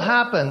will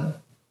happen.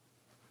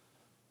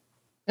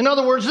 In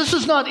other words, this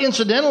is not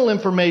incidental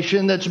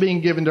information that's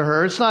being given to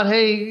her. It's not,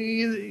 hey,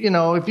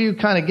 if you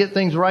kind of get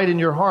things right in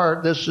your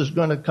heart, this is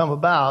going to come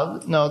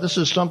about. No, this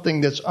is something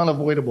that's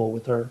unavoidable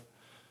with her.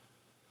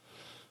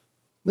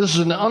 This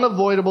is an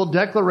unavoidable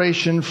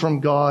declaration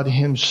from God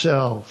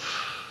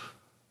Himself.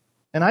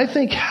 And I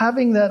think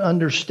having that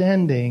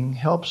understanding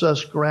helps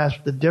us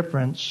grasp the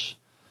difference,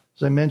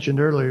 as I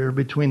mentioned earlier,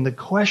 between the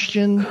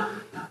question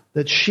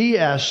that she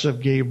asks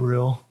of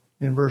Gabriel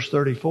in verse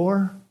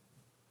 34,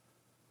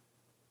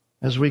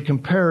 as we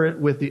compare it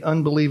with the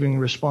unbelieving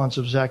response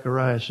of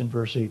Zacharias in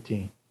verse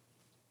 18.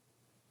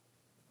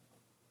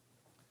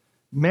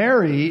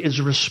 Mary is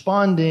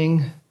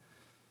responding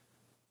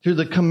to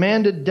the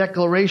commanded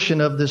declaration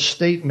of this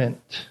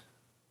statement.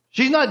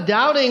 She's not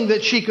doubting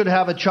that she could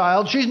have a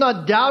child. She's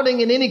not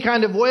doubting in any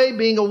kind of way,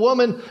 being a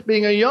woman,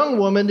 being a young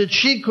woman, that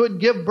she could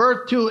give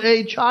birth to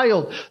a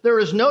child. There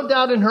is no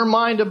doubt in her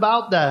mind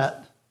about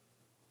that.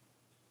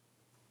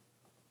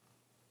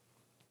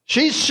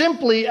 She's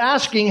simply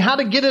asking how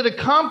to get it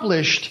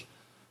accomplished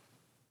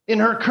in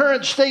her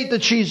current state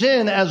that she's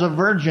in as a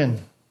virgin.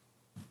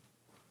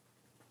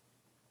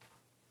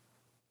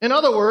 In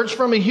other words,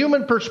 from a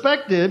human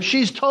perspective,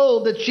 she's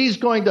told that she's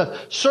going to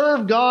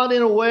serve God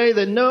in a way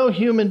that no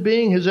human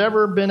being has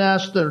ever been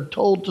asked or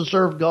told to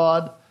serve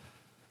God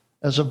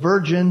as a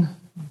virgin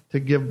to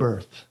give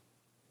birth.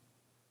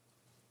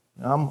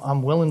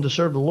 I'm willing to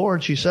serve the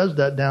Lord. She says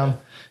that down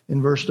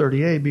in verse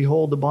 38.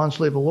 Behold, the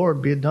bondslave of the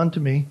Lord, be it done to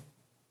me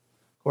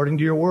according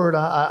to your word.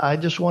 I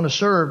just want to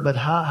serve, but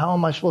how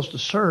am I supposed to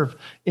serve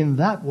in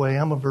that way?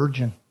 I'm a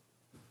virgin.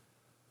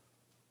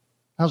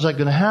 How's that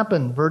going to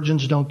happen?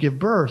 Virgins don't give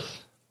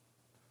birth.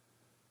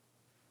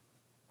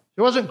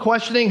 She wasn't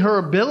questioning her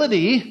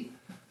ability.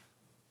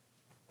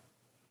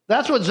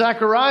 That's what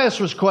Zacharias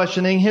was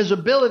questioning, his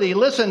ability.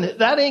 Listen,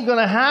 that ain't going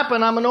to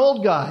happen. I'm an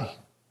old guy.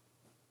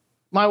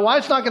 My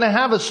wife's not going to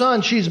have a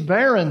son. She's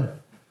barren.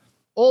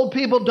 Old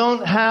people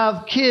don't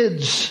have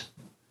kids.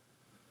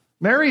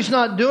 Mary's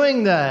not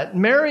doing that.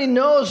 Mary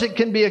knows it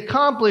can be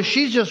accomplished.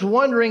 She's just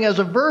wondering as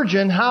a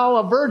virgin how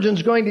a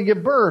virgin's going to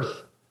give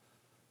birth.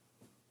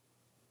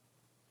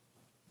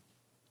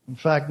 In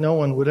fact, no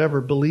one would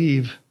ever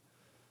believe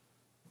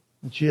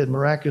that she had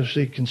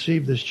miraculously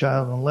conceived this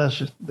child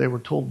unless they were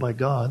told by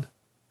God.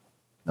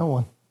 No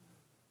one.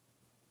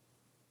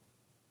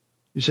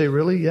 You say,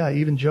 really? Yeah,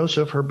 even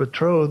Joseph, her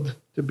betrothed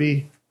to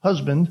be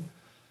husband.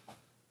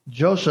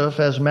 Joseph,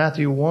 as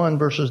Matthew 1,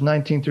 verses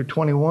 19 through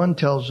 21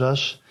 tells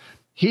us,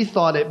 he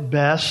thought it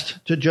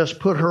best to just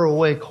put her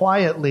away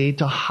quietly,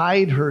 to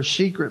hide her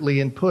secretly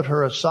and put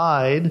her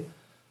aside.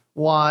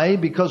 Why?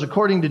 Because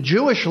according to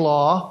Jewish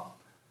law,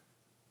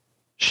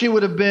 she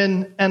would have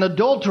been an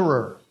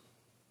adulterer.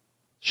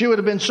 She would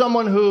have been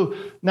someone who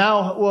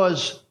now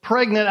was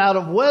pregnant out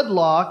of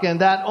wedlock,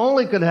 and that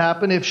only could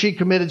happen if she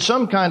committed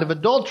some kind of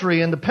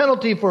adultery. And the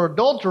penalty for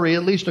adultery,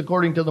 at least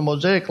according to the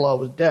Mosaic law,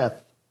 was death.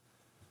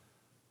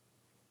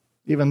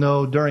 Even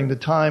though during the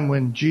time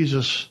when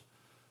Jesus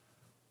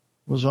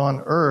was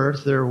on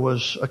earth, there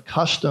was a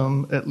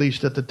custom, at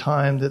least at the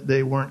time, that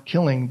they weren't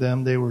killing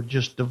them, they were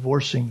just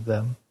divorcing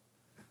them.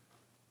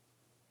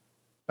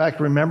 In fact,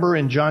 remember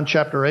in John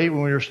chapter 8,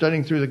 when we were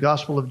studying through the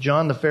Gospel of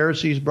John, the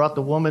Pharisees brought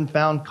the woman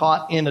found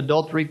caught in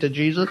adultery to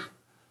Jesus.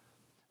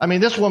 I mean,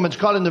 this woman's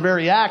caught in the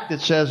very act,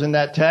 it says in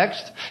that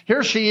text.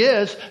 Here she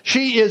is.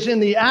 She is in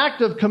the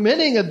act of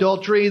committing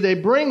adultery. They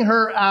bring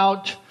her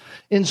out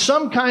in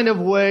some kind of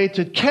way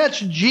to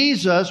catch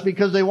Jesus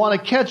because they want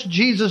to catch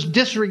Jesus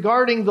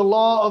disregarding the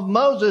law of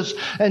Moses.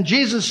 And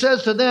Jesus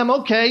says to them,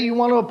 okay, you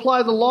want to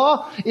apply the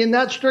law in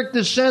that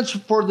strictest sense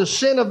for the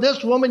sin of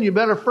this woman? You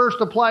better first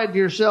apply it to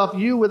yourself.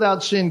 You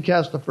without sin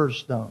cast the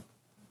first stone.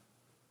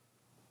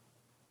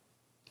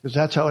 Because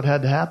that's how it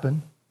had to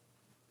happen.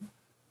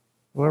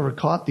 Whoever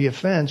caught the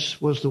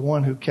offense was the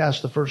one who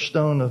cast the first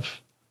stone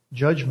of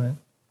judgment.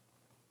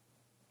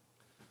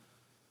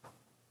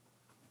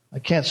 I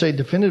can't say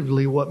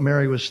definitively what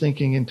Mary was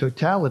thinking in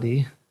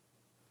totality,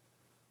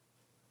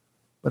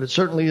 but it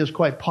certainly is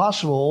quite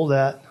possible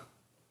that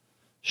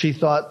she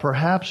thought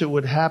perhaps it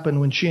would happen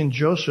when she and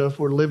Joseph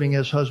were living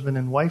as husband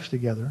and wife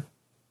together.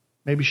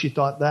 Maybe she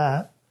thought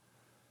that.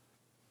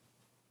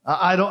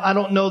 I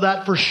don't know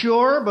that for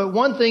sure, but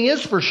one thing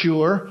is for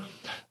sure.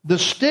 The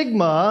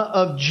stigma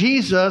of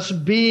Jesus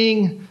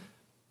being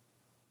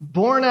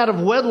born out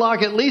of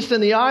wedlock, at least in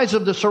the eyes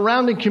of the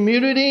surrounding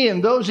community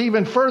and those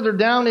even further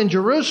down in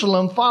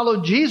Jerusalem,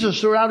 followed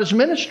Jesus throughout his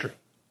ministry.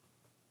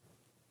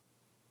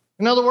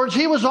 In other words,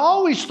 he was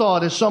always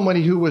thought as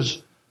somebody who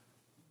was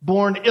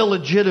born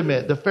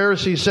illegitimate. The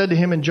Pharisees said to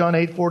him in John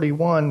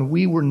 8:41,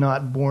 "We were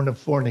not born of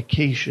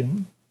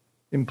fornication,"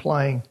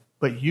 implying,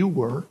 "but you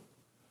were."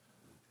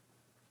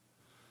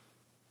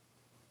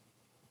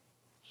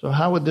 So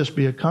how would this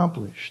be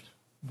accomplished?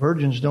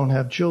 Virgins don't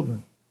have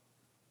children.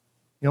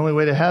 The only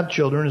way to have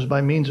children is by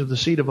means of the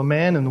seed of a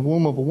man in the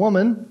womb of a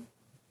woman.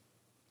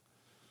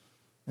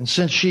 And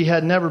since she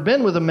had never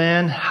been with a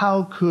man,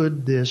 how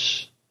could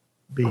this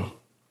be?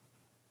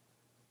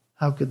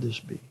 How could this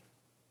be?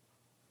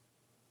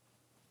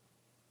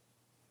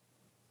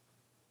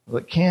 Well,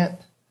 it can't.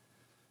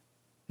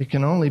 It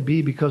can only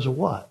be because of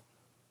what?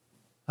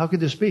 How could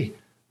this be?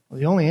 Well,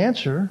 the only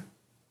answer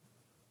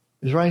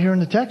is right here in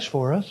the text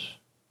for us.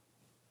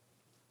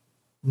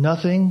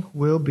 Nothing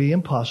will be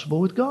impossible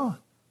with God.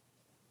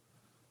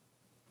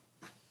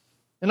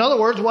 In other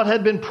words, what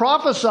had been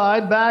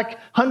prophesied back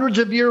hundreds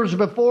of years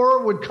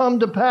before would come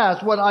to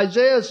pass. What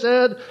Isaiah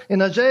said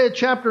in Isaiah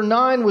chapter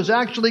 9 was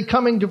actually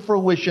coming to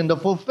fruition. The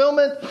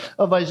fulfillment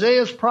of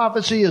Isaiah's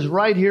prophecy is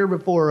right here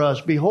before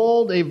us.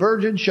 "Behold, a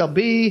virgin shall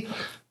be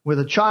with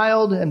a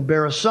child and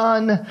bear a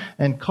son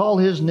and call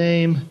his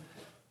name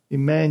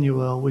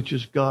Emmanuel," which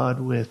is God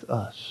with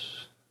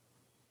us.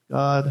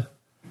 God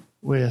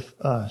with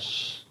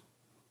us.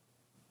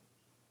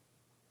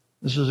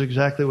 This is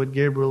exactly what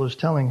Gabriel is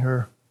telling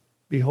her.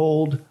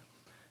 Behold,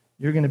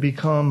 you're going to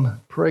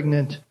become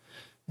pregnant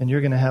and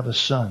you're going to have a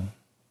son.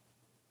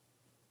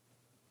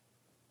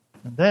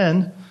 And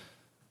then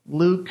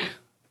Luke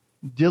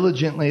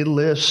diligently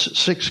lists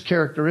 6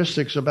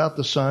 characteristics about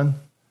the son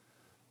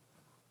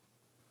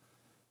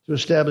to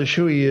establish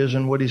who he is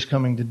and what he's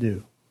coming to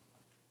do.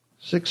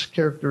 6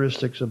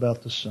 characteristics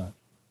about the son.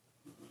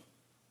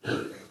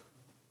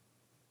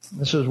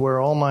 This is where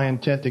all my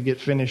intent to get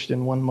finished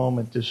in one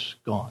moment is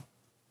gone.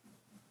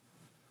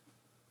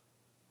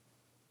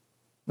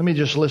 Let me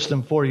just list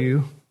them for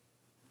you.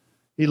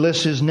 He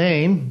lists his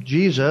name,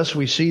 Jesus.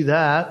 We see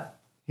that.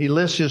 He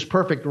lists his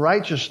perfect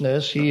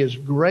righteousness. He is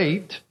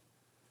great.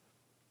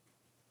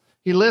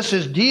 He lists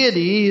his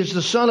deity. He is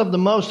the Son of the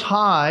Most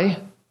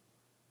High.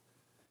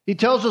 He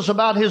tells us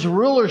about his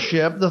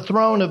rulership, the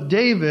throne of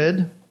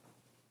David.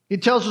 He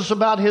tells us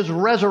about his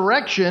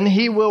resurrection.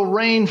 He will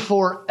reign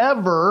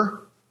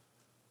forever.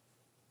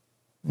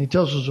 And he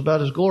tells us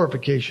about his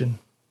glorification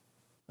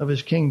of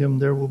his kingdom.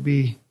 There will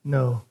be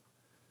no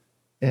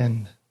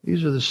end.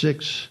 These are the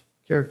 6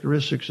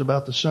 characteristics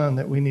about the Son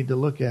that we need to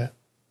look at.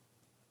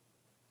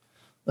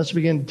 Let's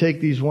begin to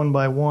take these one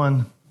by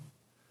one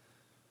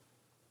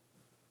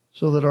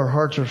so that our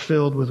hearts are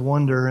filled with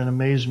wonder and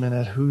amazement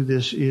at who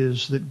this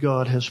is that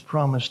God has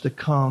promised to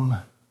come,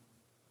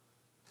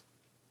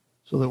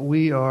 so that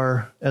we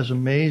are as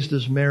amazed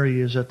as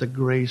Mary is at the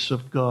grace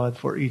of God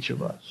for each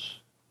of us.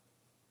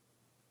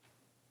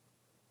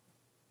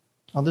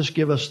 I'll just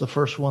give us the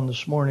first one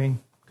this morning,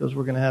 because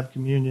we're going to have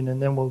communion,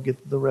 and then we'll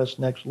get to the rest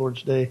next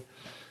Lord's Day.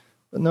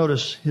 But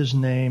notice his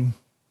name,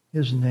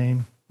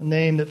 a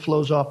name that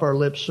flows off our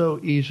lips so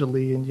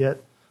easily, and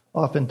yet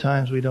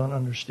oftentimes we don't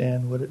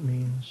understand what it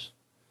means.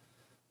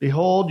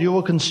 "Behold, you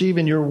will conceive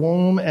in your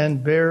womb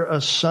and bear a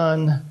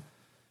son,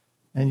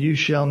 and you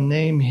shall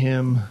name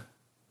him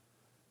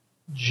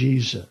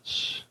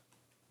Jesus."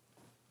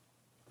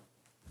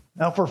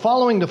 Now, if we're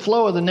following the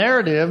flow of the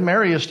narrative,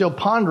 Mary is still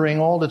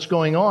pondering all that's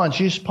going on.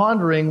 She's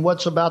pondering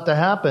what's about to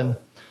happen.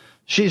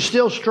 She's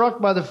still struck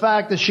by the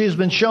fact that she has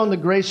been shown the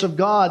grace of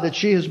God, that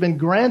she has been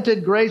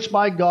granted grace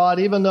by God,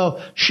 even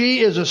though she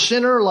is a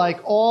sinner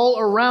like all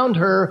around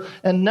her.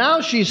 And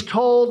now she's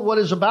told what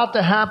is about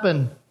to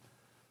happen.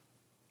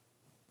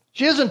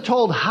 She isn't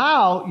told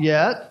how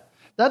yet.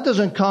 That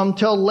doesn't come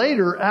till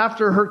later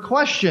after her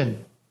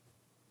question.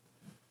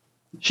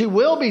 She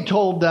will be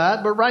told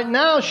that, but right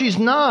now she's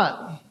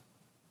not.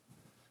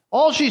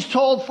 All she's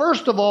told,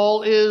 first of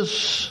all,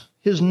 is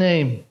his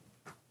name.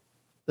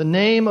 The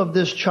name of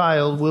this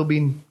child will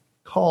be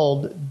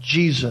called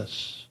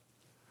Jesus.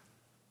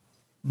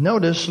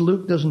 Notice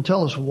Luke doesn't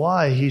tell us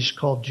why he's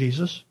called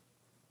Jesus.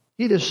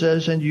 He just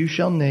says, "And you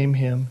shall name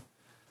him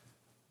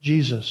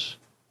Jesus."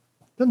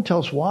 Doesn't tell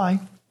us why.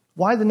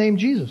 Why the name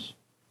Jesus?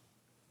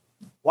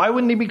 Why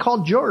wouldn't he be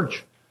called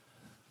George?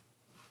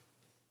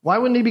 Why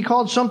wouldn't he be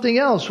called something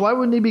else? Why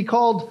wouldn't he be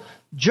called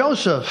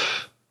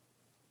Joseph?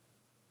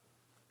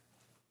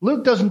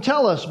 Luke doesn't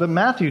tell us, but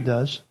Matthew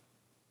does.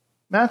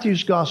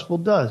 Matthew's gospel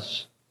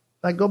does.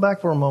 In fact, go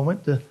back for a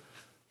moment to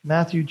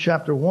Matthew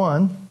chapter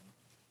 1,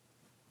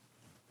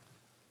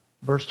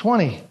 verse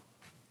 20.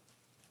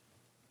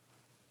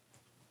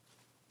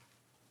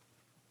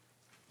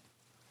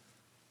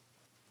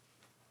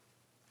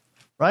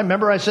 Right?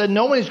 Remember I said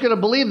nobody's going to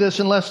believe this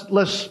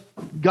unless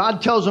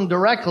God tells them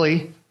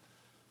directly.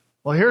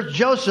 Well, here's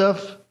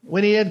Joseph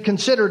when he had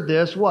considered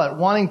this, what?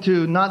 Wanting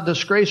to not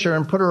disgrace her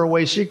and put her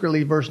away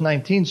secretly, verse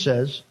 19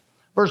 says.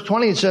 Verse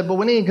 20, it said, but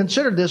when he had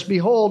considered this,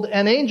 behold,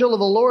 an angel of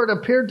the Lord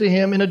appeared to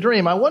him in a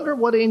dream. I wonder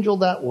what angel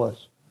that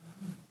was.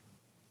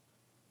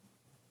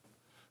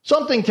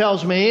 Something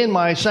tells me in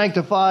my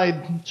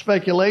sanctified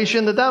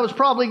speculation that was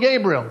probably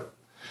Gabriel.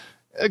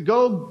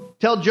 Go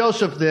tell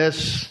Joseph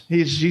this.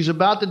 He's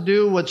about to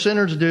do what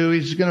sinners do.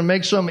 He's going to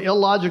make some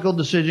illogical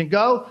decision.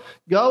 Go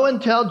and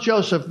tell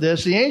Joseph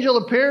this. The angel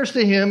appears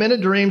to him in a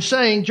dream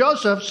saying,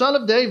 Joseph, son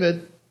of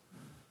David,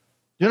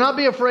 do not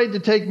be afraid to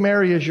take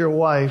Mary as your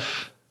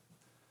wife.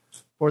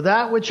 For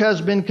that which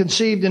has been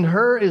conceived in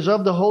her is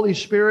of the Holy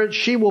Spirit.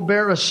 She will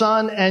bear a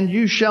son, and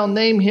you shall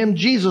name him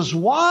Jesus.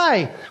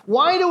 Why?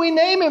 Why do we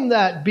name him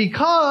that?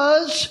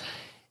 Because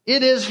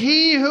it is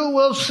he who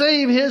will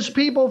save his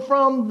people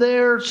from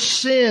their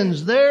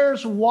sins.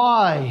 There's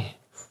why.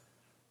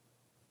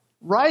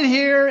 Right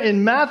here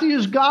in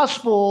Matthew's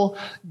gospel,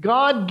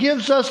 God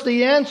gives us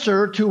the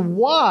answer to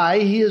why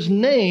he is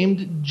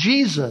named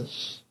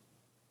Jesus.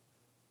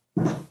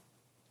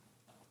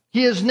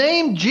 He is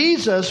named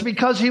Jesus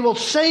because he will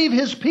save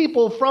his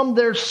people from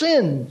their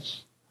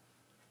sins.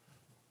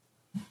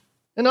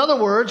 In other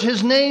words,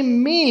 his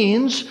name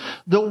means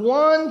the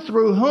one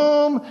through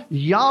whom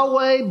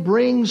Yahweh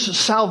brings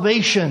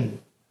salvation.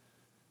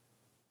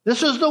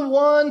 This is the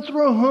one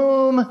through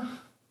whom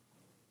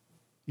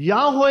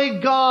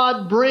Yahweh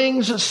God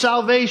brings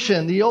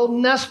salvation. The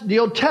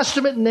Old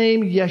Testament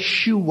name,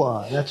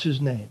 Yeshua. That's his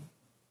name.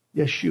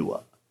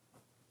 Yeshua.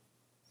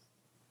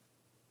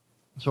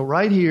 So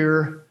right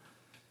here,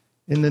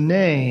 in the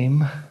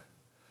name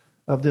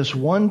of this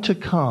one to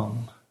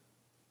come,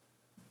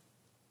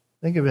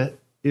 think of it,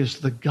 is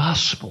the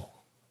gospel.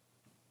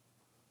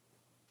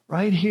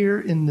 Right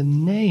here in the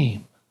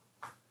name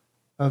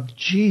of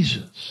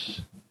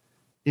Jesus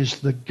is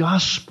the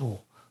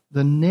gospel.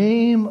 The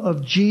name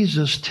of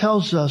Jesus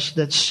tells us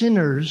that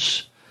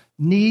sinners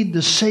need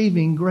the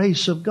saving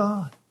grace of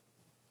God.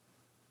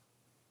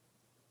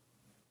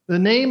 The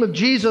name of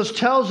Jesus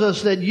tells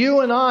us that you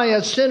and I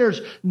as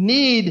sinners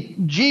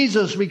need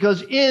Jesus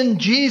because in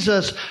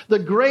Jesus the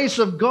grace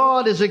of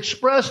God is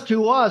expressed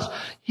to us.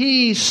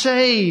 He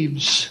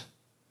saves.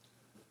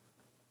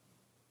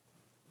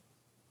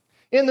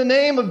 In the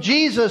name of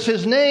Jesus,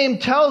 his name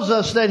tells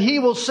us that he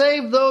will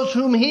save those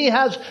whom he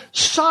has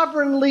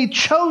sovereignly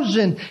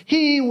chosen.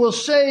 He will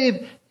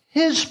save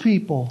his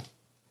people.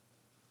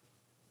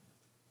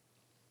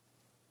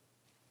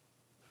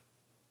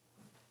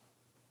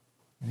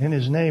 In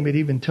his name, it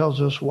even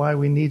tells us why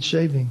we need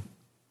saving.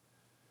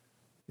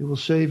 He will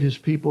save his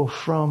people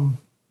from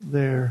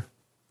their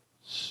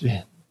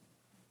sin.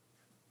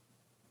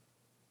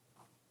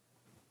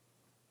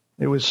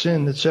 It was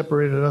sin that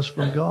separated us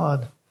from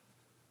God.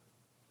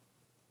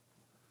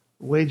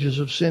 The wages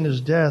of sin is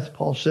death,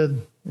 Paul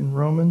said in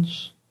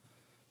Romans.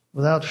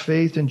 Without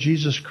faith in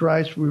Jesus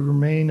Christ, we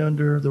remain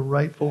under the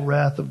rightful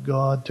wrath of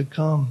God to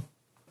come.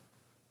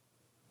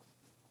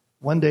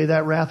 One day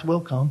that wrath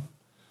will come.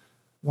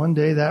 One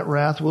day that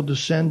wrath will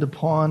descend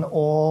upon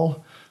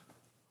all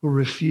who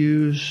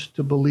refuse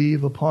to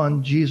believe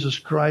upon Jesus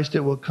Christ. It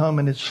will come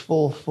in its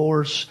full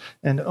force,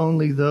 and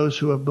only those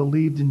who have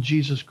believed in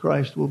Jesus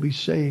Christ will be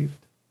saved.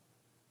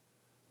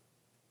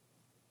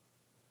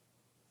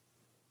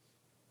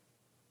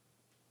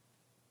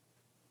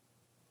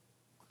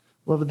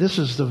 Beloved, this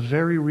is the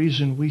very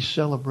reason we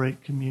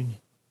celebrate communion.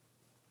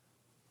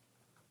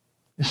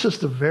 This is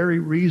the very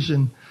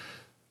reason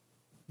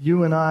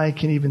you and I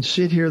can even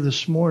sit here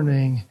this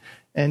morning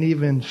and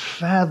even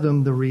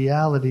fathom the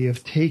reality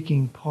of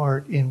taking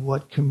part in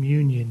what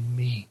communion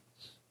means.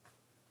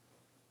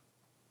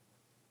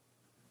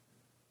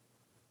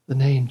 The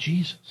name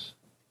Jesus.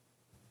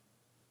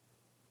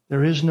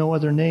 There is no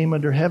other name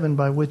under heaven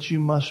by which you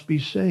must be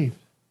saved.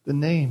 The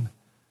name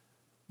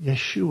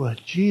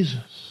Yeshua,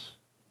 Jesus.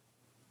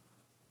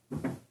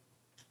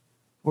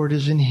 For it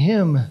is in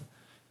him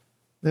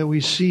that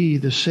we see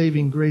the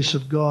saving grace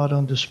of God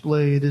on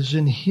display. It is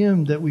in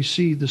him that we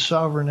see the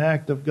sovereign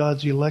act of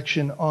God's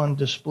election on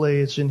display.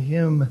 It's in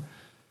him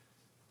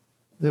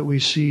that we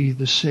see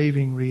the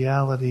saving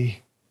reality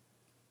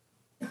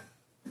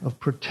of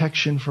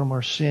protection from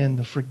our sin,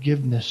 the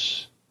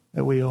forgiveness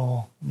that we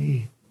all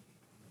need.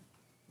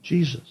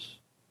 Jesus.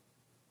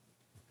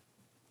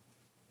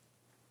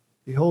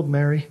 Behold,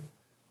 Mary,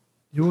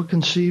 you will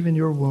conceive in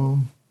your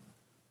womb,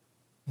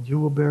 and you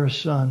will bear a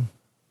son.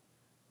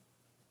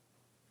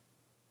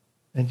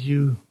 And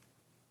you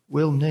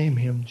will name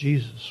him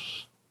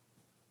Jesus.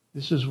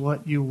 This is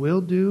what you will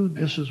do.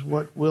 This is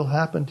what will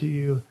happen to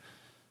you.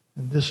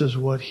 And this is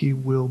what he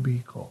will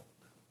be called.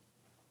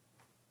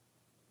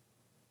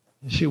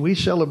 You see, we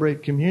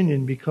celebrate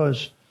communion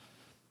because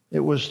it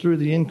was through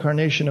the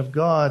incarnation of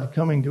God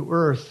coming to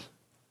earth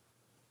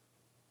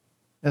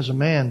as a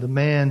man, the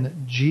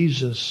man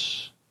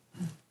Jesus.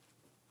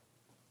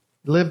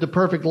 He lived a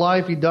perfect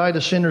life. He died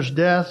a sinner's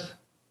death.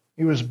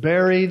 He was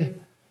buried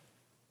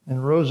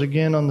and rose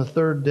again on the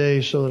third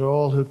day, so that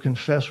all who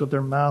confess with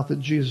their mouth that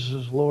Jesus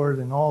is Lord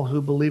and all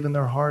who believe in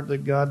their heart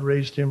that God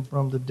raised him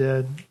from the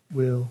dead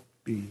will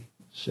be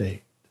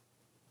saved.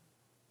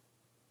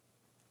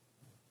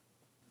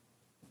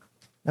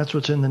 That's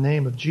what's in the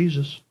name of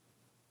Jesus.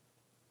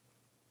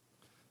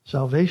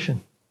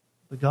 Salvation,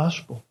 the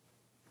gospel.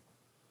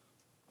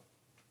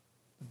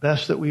 The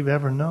best that we've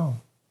ever known.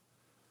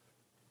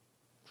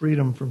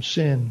 Freedom from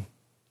sin.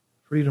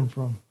 Freedom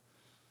from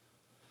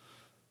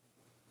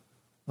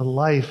a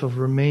life of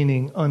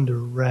remaining under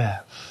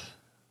wrath.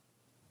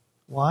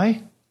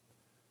 Why?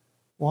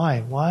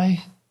 Why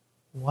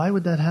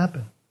would that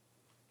happen?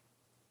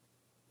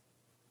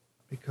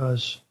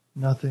 Because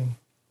nothing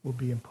will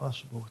be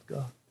impossible with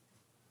God.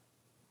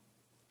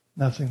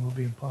 Nothing will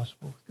be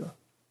impossible with God.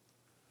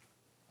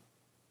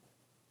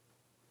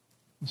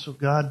 And so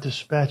God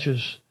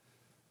dispatches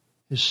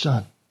His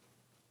Son.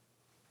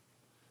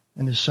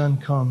 And His Son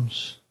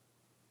comes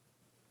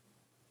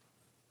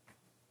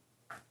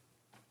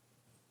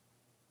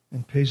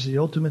and pays the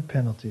ultimate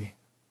penalty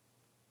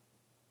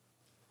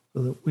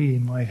so that we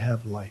might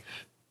have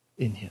life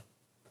in Him.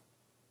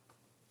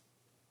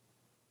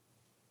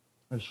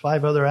 There's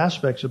 5 other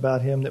aspects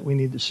about Him that we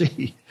need to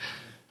see.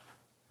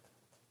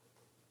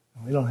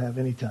 We don't have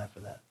any time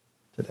for that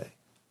today.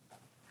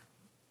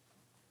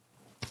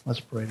 Let's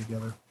pray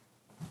together.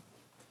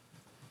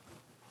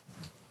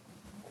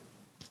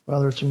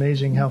 Father, it's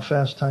amazing how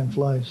fast time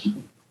flies.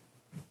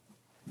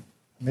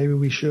 Maybe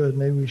we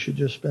should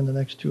just spend the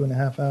next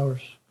 2.5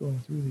 hours going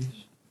through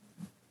these.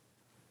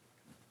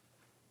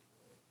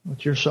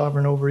 But you're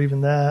sovereign over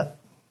even that.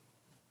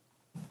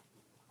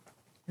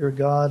 You're a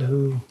God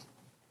who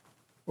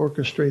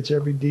orchestrates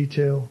every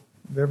detail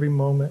of every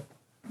moment.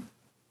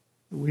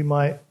 We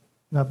might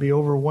not be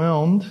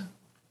overwhelmed,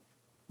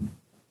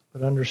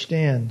 but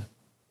understand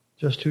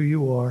just who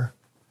you are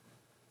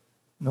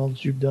and all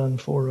that you've done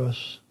for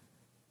us.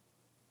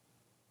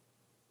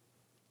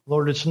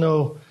 Lord, it's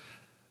no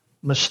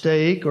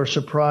mistake or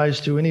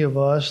surprise to any of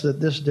us that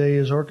this day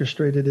is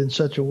orchestrated in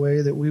such a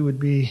way that we would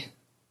be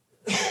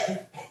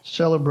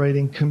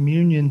celebrating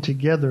communion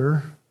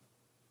together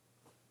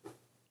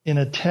in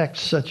a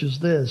text such as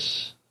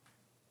this.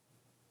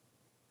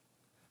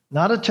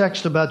 Not a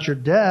text about your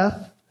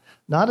death,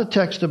 not a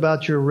text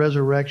about your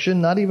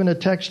resurrection, not even a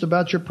text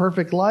about your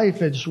perfect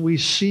life as we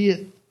see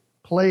it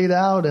played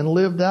out and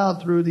lived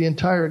out through the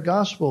entire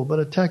gospel, but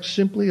a text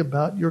simply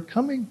about your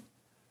coming.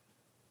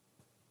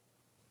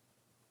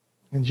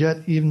 And yet,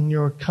 even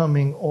your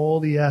coming,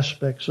 all the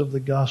aspects of the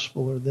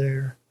gospel are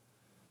there.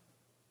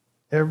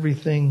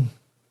 Everything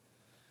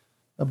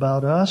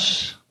about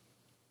us,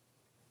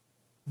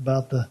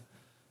 about the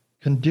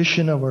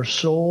condition of our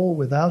soul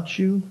without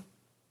you,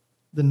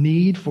 the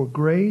need for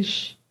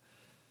grace,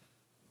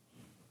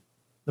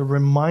 the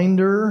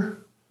reminder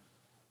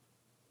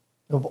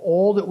of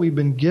all that we've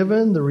been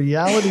given, the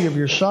reality of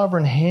your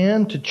sovereign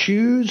hand to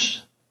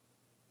choose,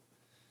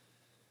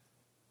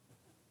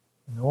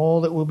 and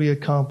all that will be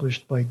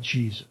accomplished by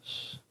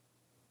Jesus.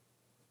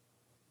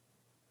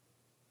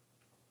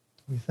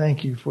 We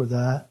thank you for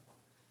that.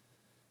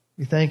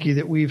 We thank you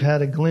that we've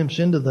had a glimpse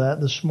into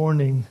that this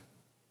morning,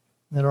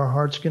 that our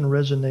hearts can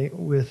resonate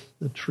with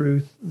the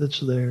truth that's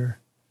there.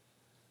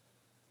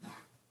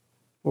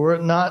 Were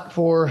it not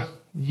for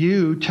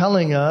you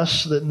telling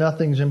us that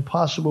nothing's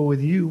impossible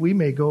with you, we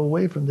may go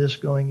away from this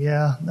going,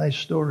 yeah, nice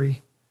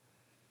story,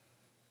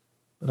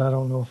 but I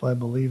don't know if I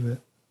believe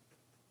it.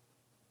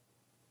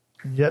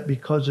 And yet,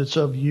 because it's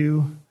of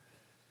you,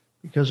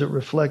 because it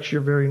reflects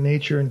your very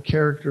nature and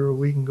character,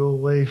 we can go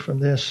away from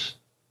this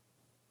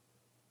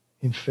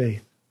in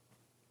faith.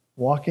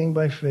 Walking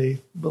by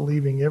faith,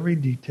 believing every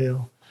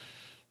detail,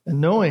 and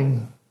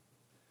knowing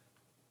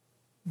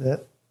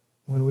that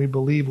when we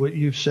believe what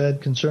you've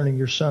said concerning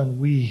your Son,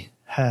 we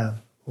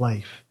have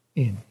life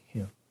in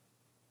Him.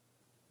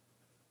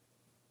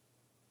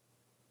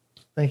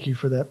 Thank you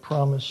for that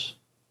promise.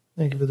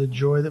 Thank you for the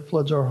joy that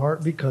floods our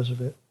heart because of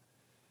it.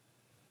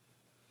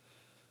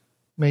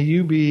 May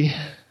you be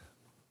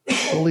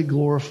fully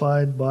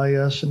glorified by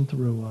us and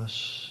through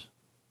us,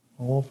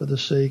 all for the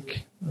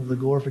sake of the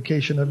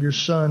glorification of your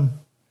Son,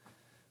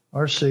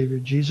 our Savior,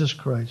 Jesus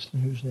Christ, in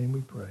whose name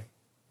we pray.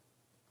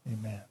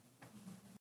 Amen.